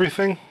in on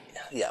everything?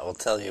 Yeah, we'll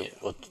tell you.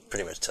 We'll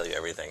pretty much tell you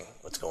everything,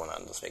 what's going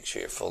on. Just make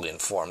sure you're fully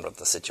informed of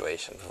the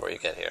situation before you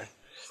get here.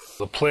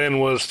 The plan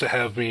was to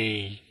have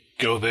me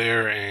go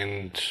there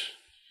and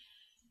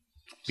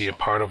be a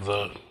part of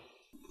the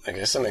I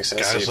guess that makes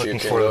sense. guys See if looking you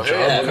can for go, a job.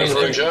 "Hey, I'm looking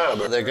for a job."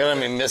 They're going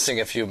to be missing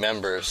a few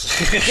members.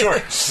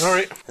 Sure. All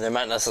right. And they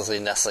might not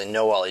necessarily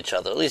know all each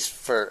other, at least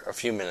for a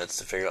few minutes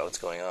to figure out what's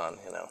going on,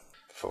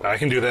 before I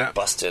can do that.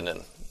 bust in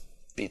and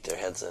beat their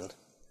heads in.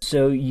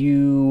 So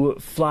you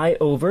fly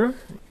over,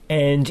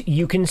 and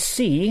you can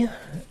see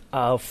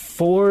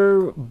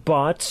 4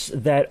 bots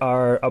that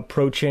are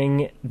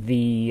approaching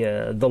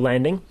the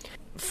landing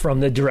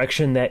from the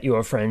direction that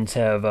your friends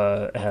have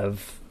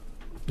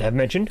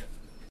mentioned.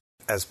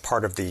 As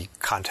part of the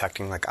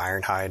contacting like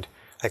Ironhide,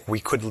 like we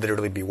could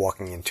literally be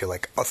walking into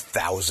like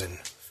 1,000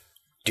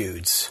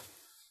 dudes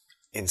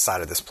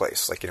inside of this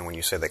place. Like, when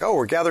you say like, oh,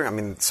 we're gathering, I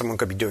mean, someone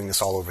could be doing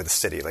this all over the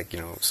city. Like,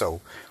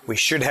 so we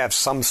should have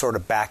some sort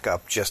of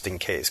backup just in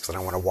case, because I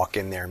don't want to walk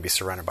in there and be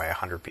surrounded by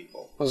 100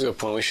 people. That's a good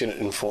point. We should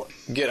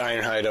get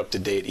Ironhide up to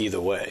date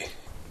either way.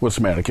 What's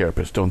the matter,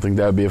 Carapace? Don't think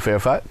that would be a fair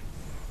fight?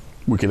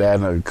 We could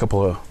add a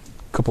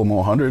couple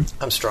more hundred.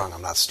 I'm strong,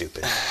 I'm not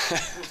stupid.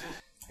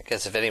 I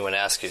guess if anyone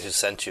asks you who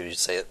sent you, you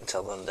say it and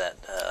tell them that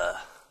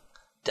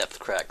Depth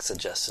Crack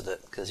suggested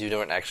it, because you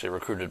weren't actually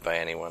recruited by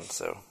anyone,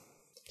 so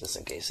just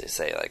in case they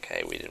say, like,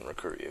 hey, we didn't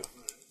recruit you.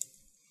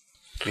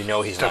 We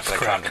know he's not going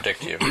to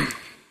contradict you.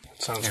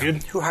 Sounds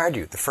good. Who hired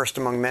you? The first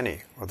among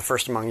many, or the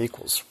first among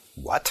equals?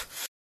 What?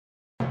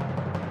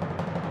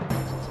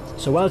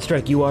 So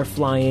Wildstrike, you are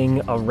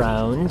flying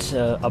around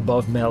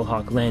above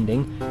Meadowhawk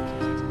Landing,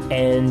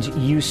 and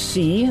you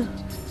see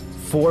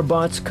 4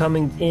 bots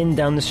coming in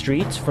down the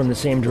streets from the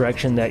same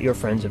direction that your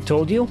friends have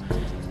told you.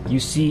 You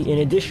see an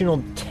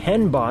additional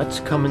 10 bots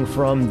coming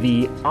from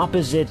the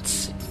opposite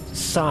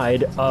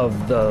side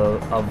of the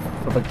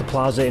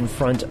plaza in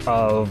front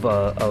of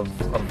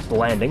the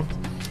landing,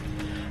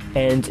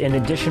 and an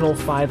additional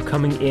 5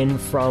 coming in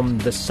from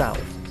the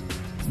south.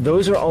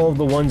 Those are all of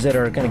the ones that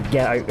are kind of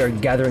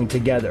gathering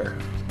together.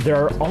 There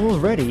are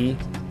already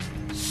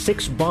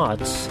 6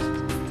 bots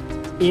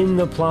in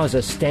the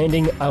plaza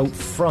standing out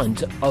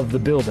front of the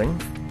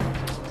building,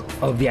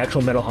 of the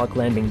actual Meadowhawk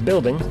Landing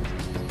building,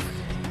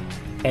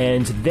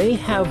 and they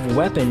have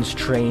weapons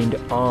trained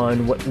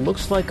on what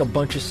looks like a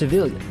bunch of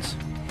civilians.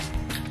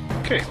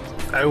 Okay.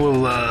 I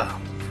will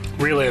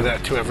relay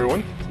that to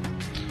everyone.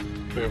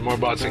 We have more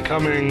bots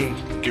incoming,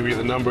 give you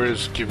the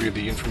numbers, give you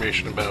the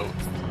information about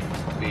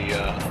the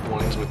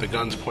ones with the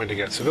guns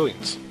pointing at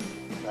civilians.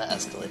 That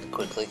escalated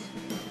quickly.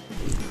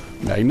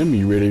 Magnum,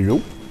 you ready to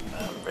go?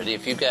 Ready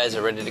if you guys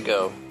are ready to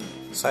go.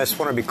 So I just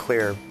want to be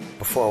clear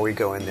before we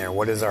go in there.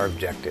 What is our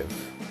objective?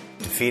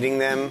 Defeating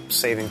them?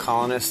 Saving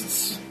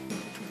colonists?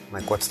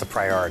 Like, what's the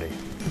priority?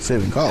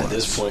 Saving colonists. At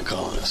this point,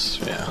 colonists,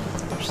 yeah.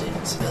 We're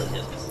saving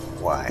civilians.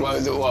 Why?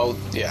 Well,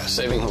 yeah,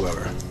 saving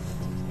whoever.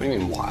 What do you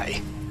mean,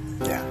 why?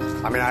 Yeah.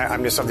 I mean,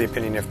 I'm just of the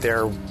opinion if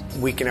they're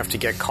weak enough to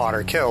get caught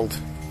or killed,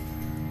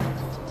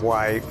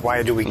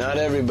 why do we... Not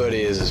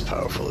everybody is as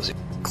powerful as you.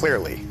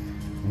 Clearly.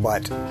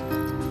 But,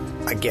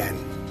 again,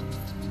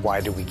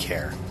 why do we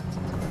care?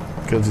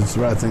 Because it's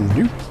the right thing to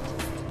do.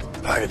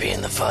 Part of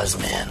being the fuzz,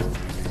 man.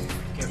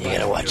 You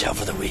gotta watch out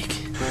for the weak.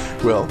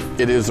 Well,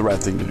 it is the right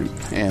thing to do.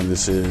 And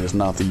this is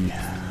not the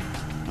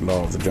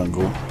law of the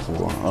jungle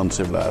or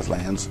uncivilized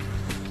lands.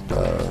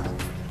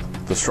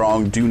 The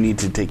strong do need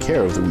to take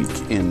care of the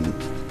weak in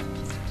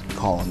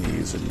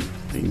colonies and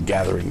in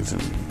gatherings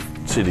and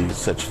cities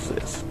such as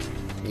this.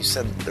 You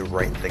said the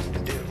right thing to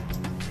do.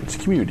 It's a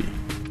community.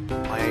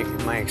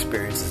 My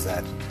experience is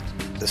that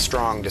the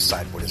strong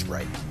decide what is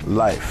right.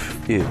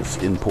 Life is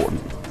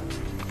important.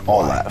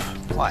 All life.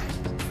 Why?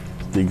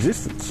 The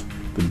existence.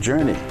 The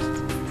journey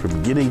from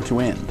beginning to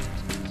end.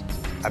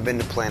 I've been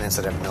to planets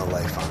that have no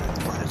life on it.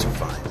 The planets are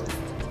fine.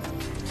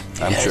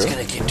 I'm sure. He's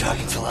gonna keep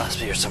talking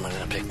philosophy or someone's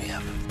gonna pick me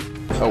up.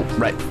 Oh,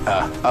 right.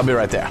 I'll be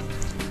right there.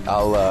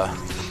 I'll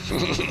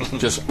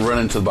just run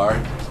into the bar,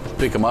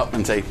 pick him up,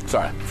 and say,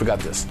 sorry, forgot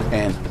this,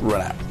 and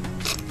run out.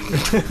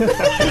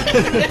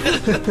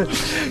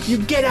 You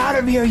get out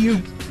of here,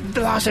 you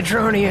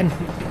Velocitronian!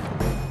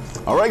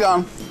 All right,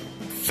 gone.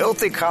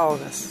 Filthy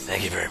colonists.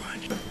 Thank you very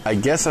much. I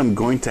guess I'm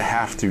going to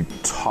have to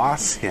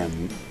toss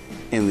him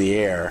in the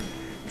air,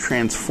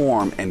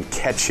 transform, and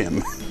catch him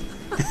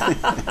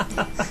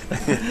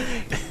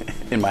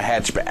in my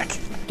hatchback.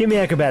 Give me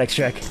acrobatics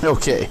check.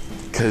 Okay,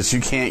 because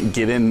you can't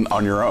get in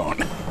on your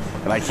own,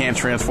 and I can't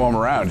transform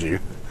around you.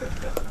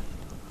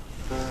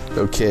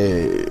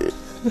 Okay.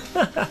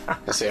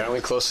 I say, aren't we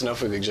close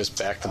enough we could just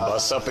back the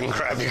bus up and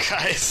grab you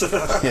guys?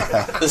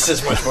 Yeah. This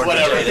is much more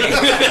intimidating.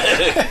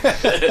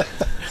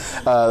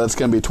 That's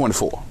going to be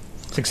 24.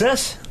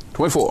 Success?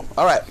 24.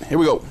 All right, here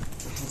we go.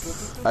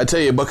 I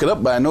tell you, buck it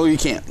up, but I know you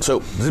can't. So,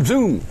 zip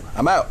zoom,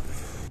 I'm out.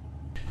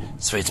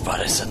 Sweet Spot,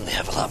 I suddenly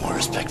have a lot more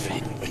respect for you,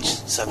 which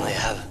suddenly I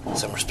have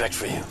some respect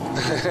for you.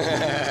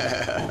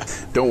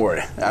 Don't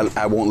worry,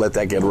 I won't let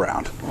that get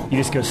around. You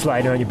just go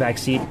sliding on your back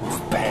seat.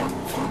 Bam.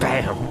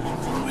 Bam.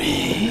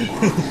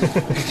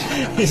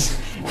 He's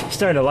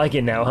starting to like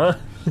it now, huh?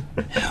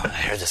 I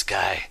heard this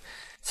guy,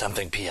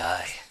 something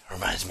PI,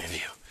 reminds me of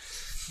you.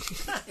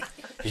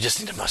 You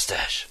just need a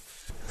mustache.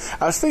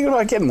 I was thinking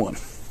about getting one.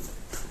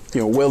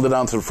 Weld it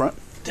onto the front.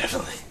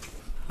 Definitely.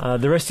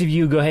 The rest of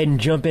you go ahead and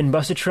jump in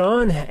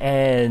Busatron,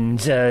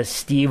 and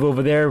Steve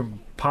over there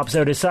pops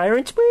out his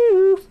sirens.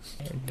 Woo!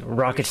 And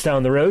rockets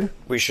down the road.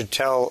 We should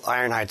tell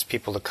Ironhide's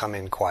people to come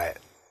in quiet.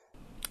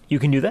 You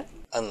can do that.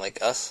 Unlike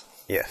us?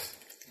 Yes.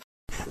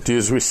 Do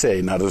as we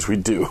say, not as we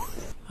do.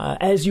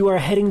 As you are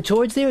heading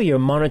towards there, you're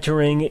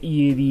monitoring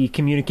the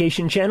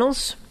communication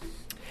channels.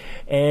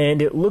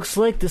 And it looks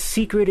like the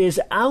secret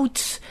is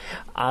out.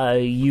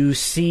 You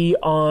see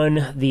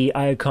on the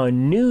Iacon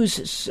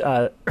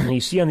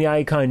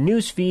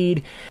News,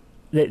 feed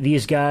that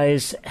these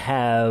guys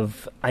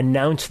have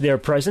announced their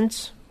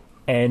presence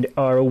and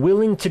are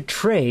willing to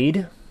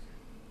trade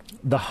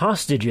the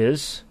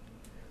hostages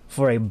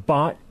for a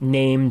bot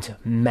named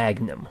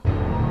Magnum.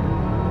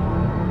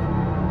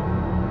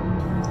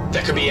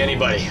 That could be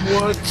anybody.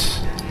 What?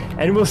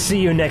 And we'll see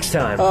you next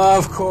time.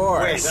 Of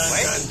course.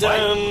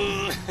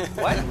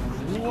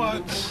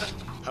 What?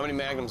 How many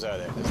Magnums are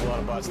there? There's a lot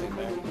of bots named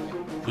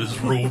Magnum. This is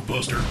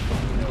Roadbuster.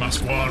 My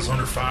squad is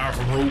under fire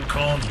from road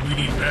cons and we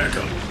need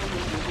backup.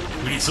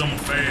 We need someone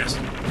fast.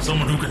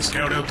 Someone who can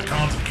scout out the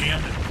cons of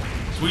Camden.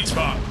 Sweet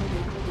Spot.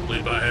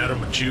 Played by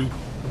Adam Achu.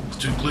 It's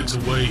 2 clicks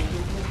away.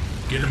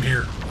 Get him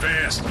here.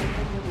 Fast.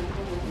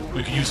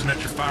 We can use some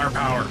extra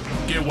firepower.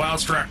 Get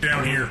Wildstrike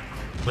down here.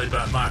 Played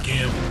by Mike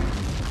M.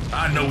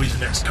 I know he's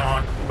the next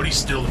con, but he's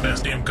still the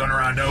best damn gunner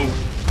I know.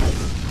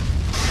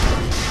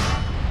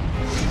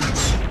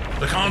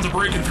 The cons are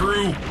breaking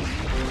through.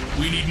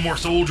 We need more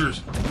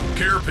soldiers.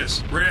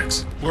 Carapace,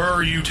 Rex, where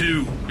are you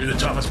two? You're the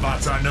toughest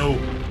bots I know.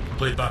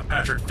 Played by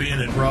Patrick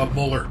Finn and Rob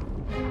Muller.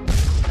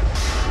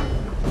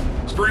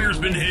 Springer's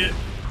been hit.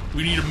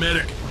 We need a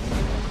medic.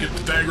 Get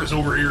Pythagoras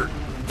over here.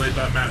 Played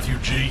by Matthew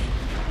G.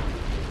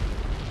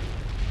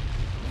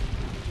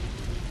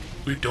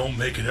 If we don't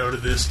make it out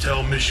of this,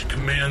 tell Mission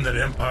Command that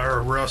Empire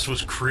of Rust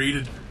was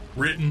created,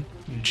 written,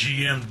 and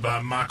GM'd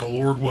by Michael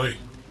Ordway.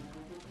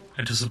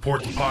 And to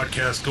support the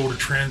podcast, go to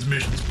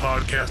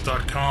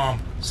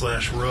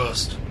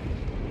transmissionspodcast.com/rust.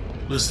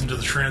 Listen to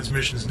the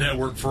Transmissions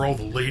Network for all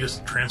the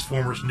latest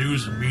Transformers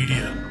news and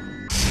media.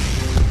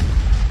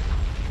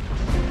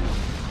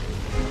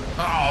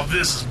 Oh,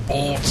 this is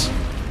bolts.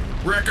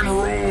 Wreck and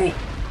roll.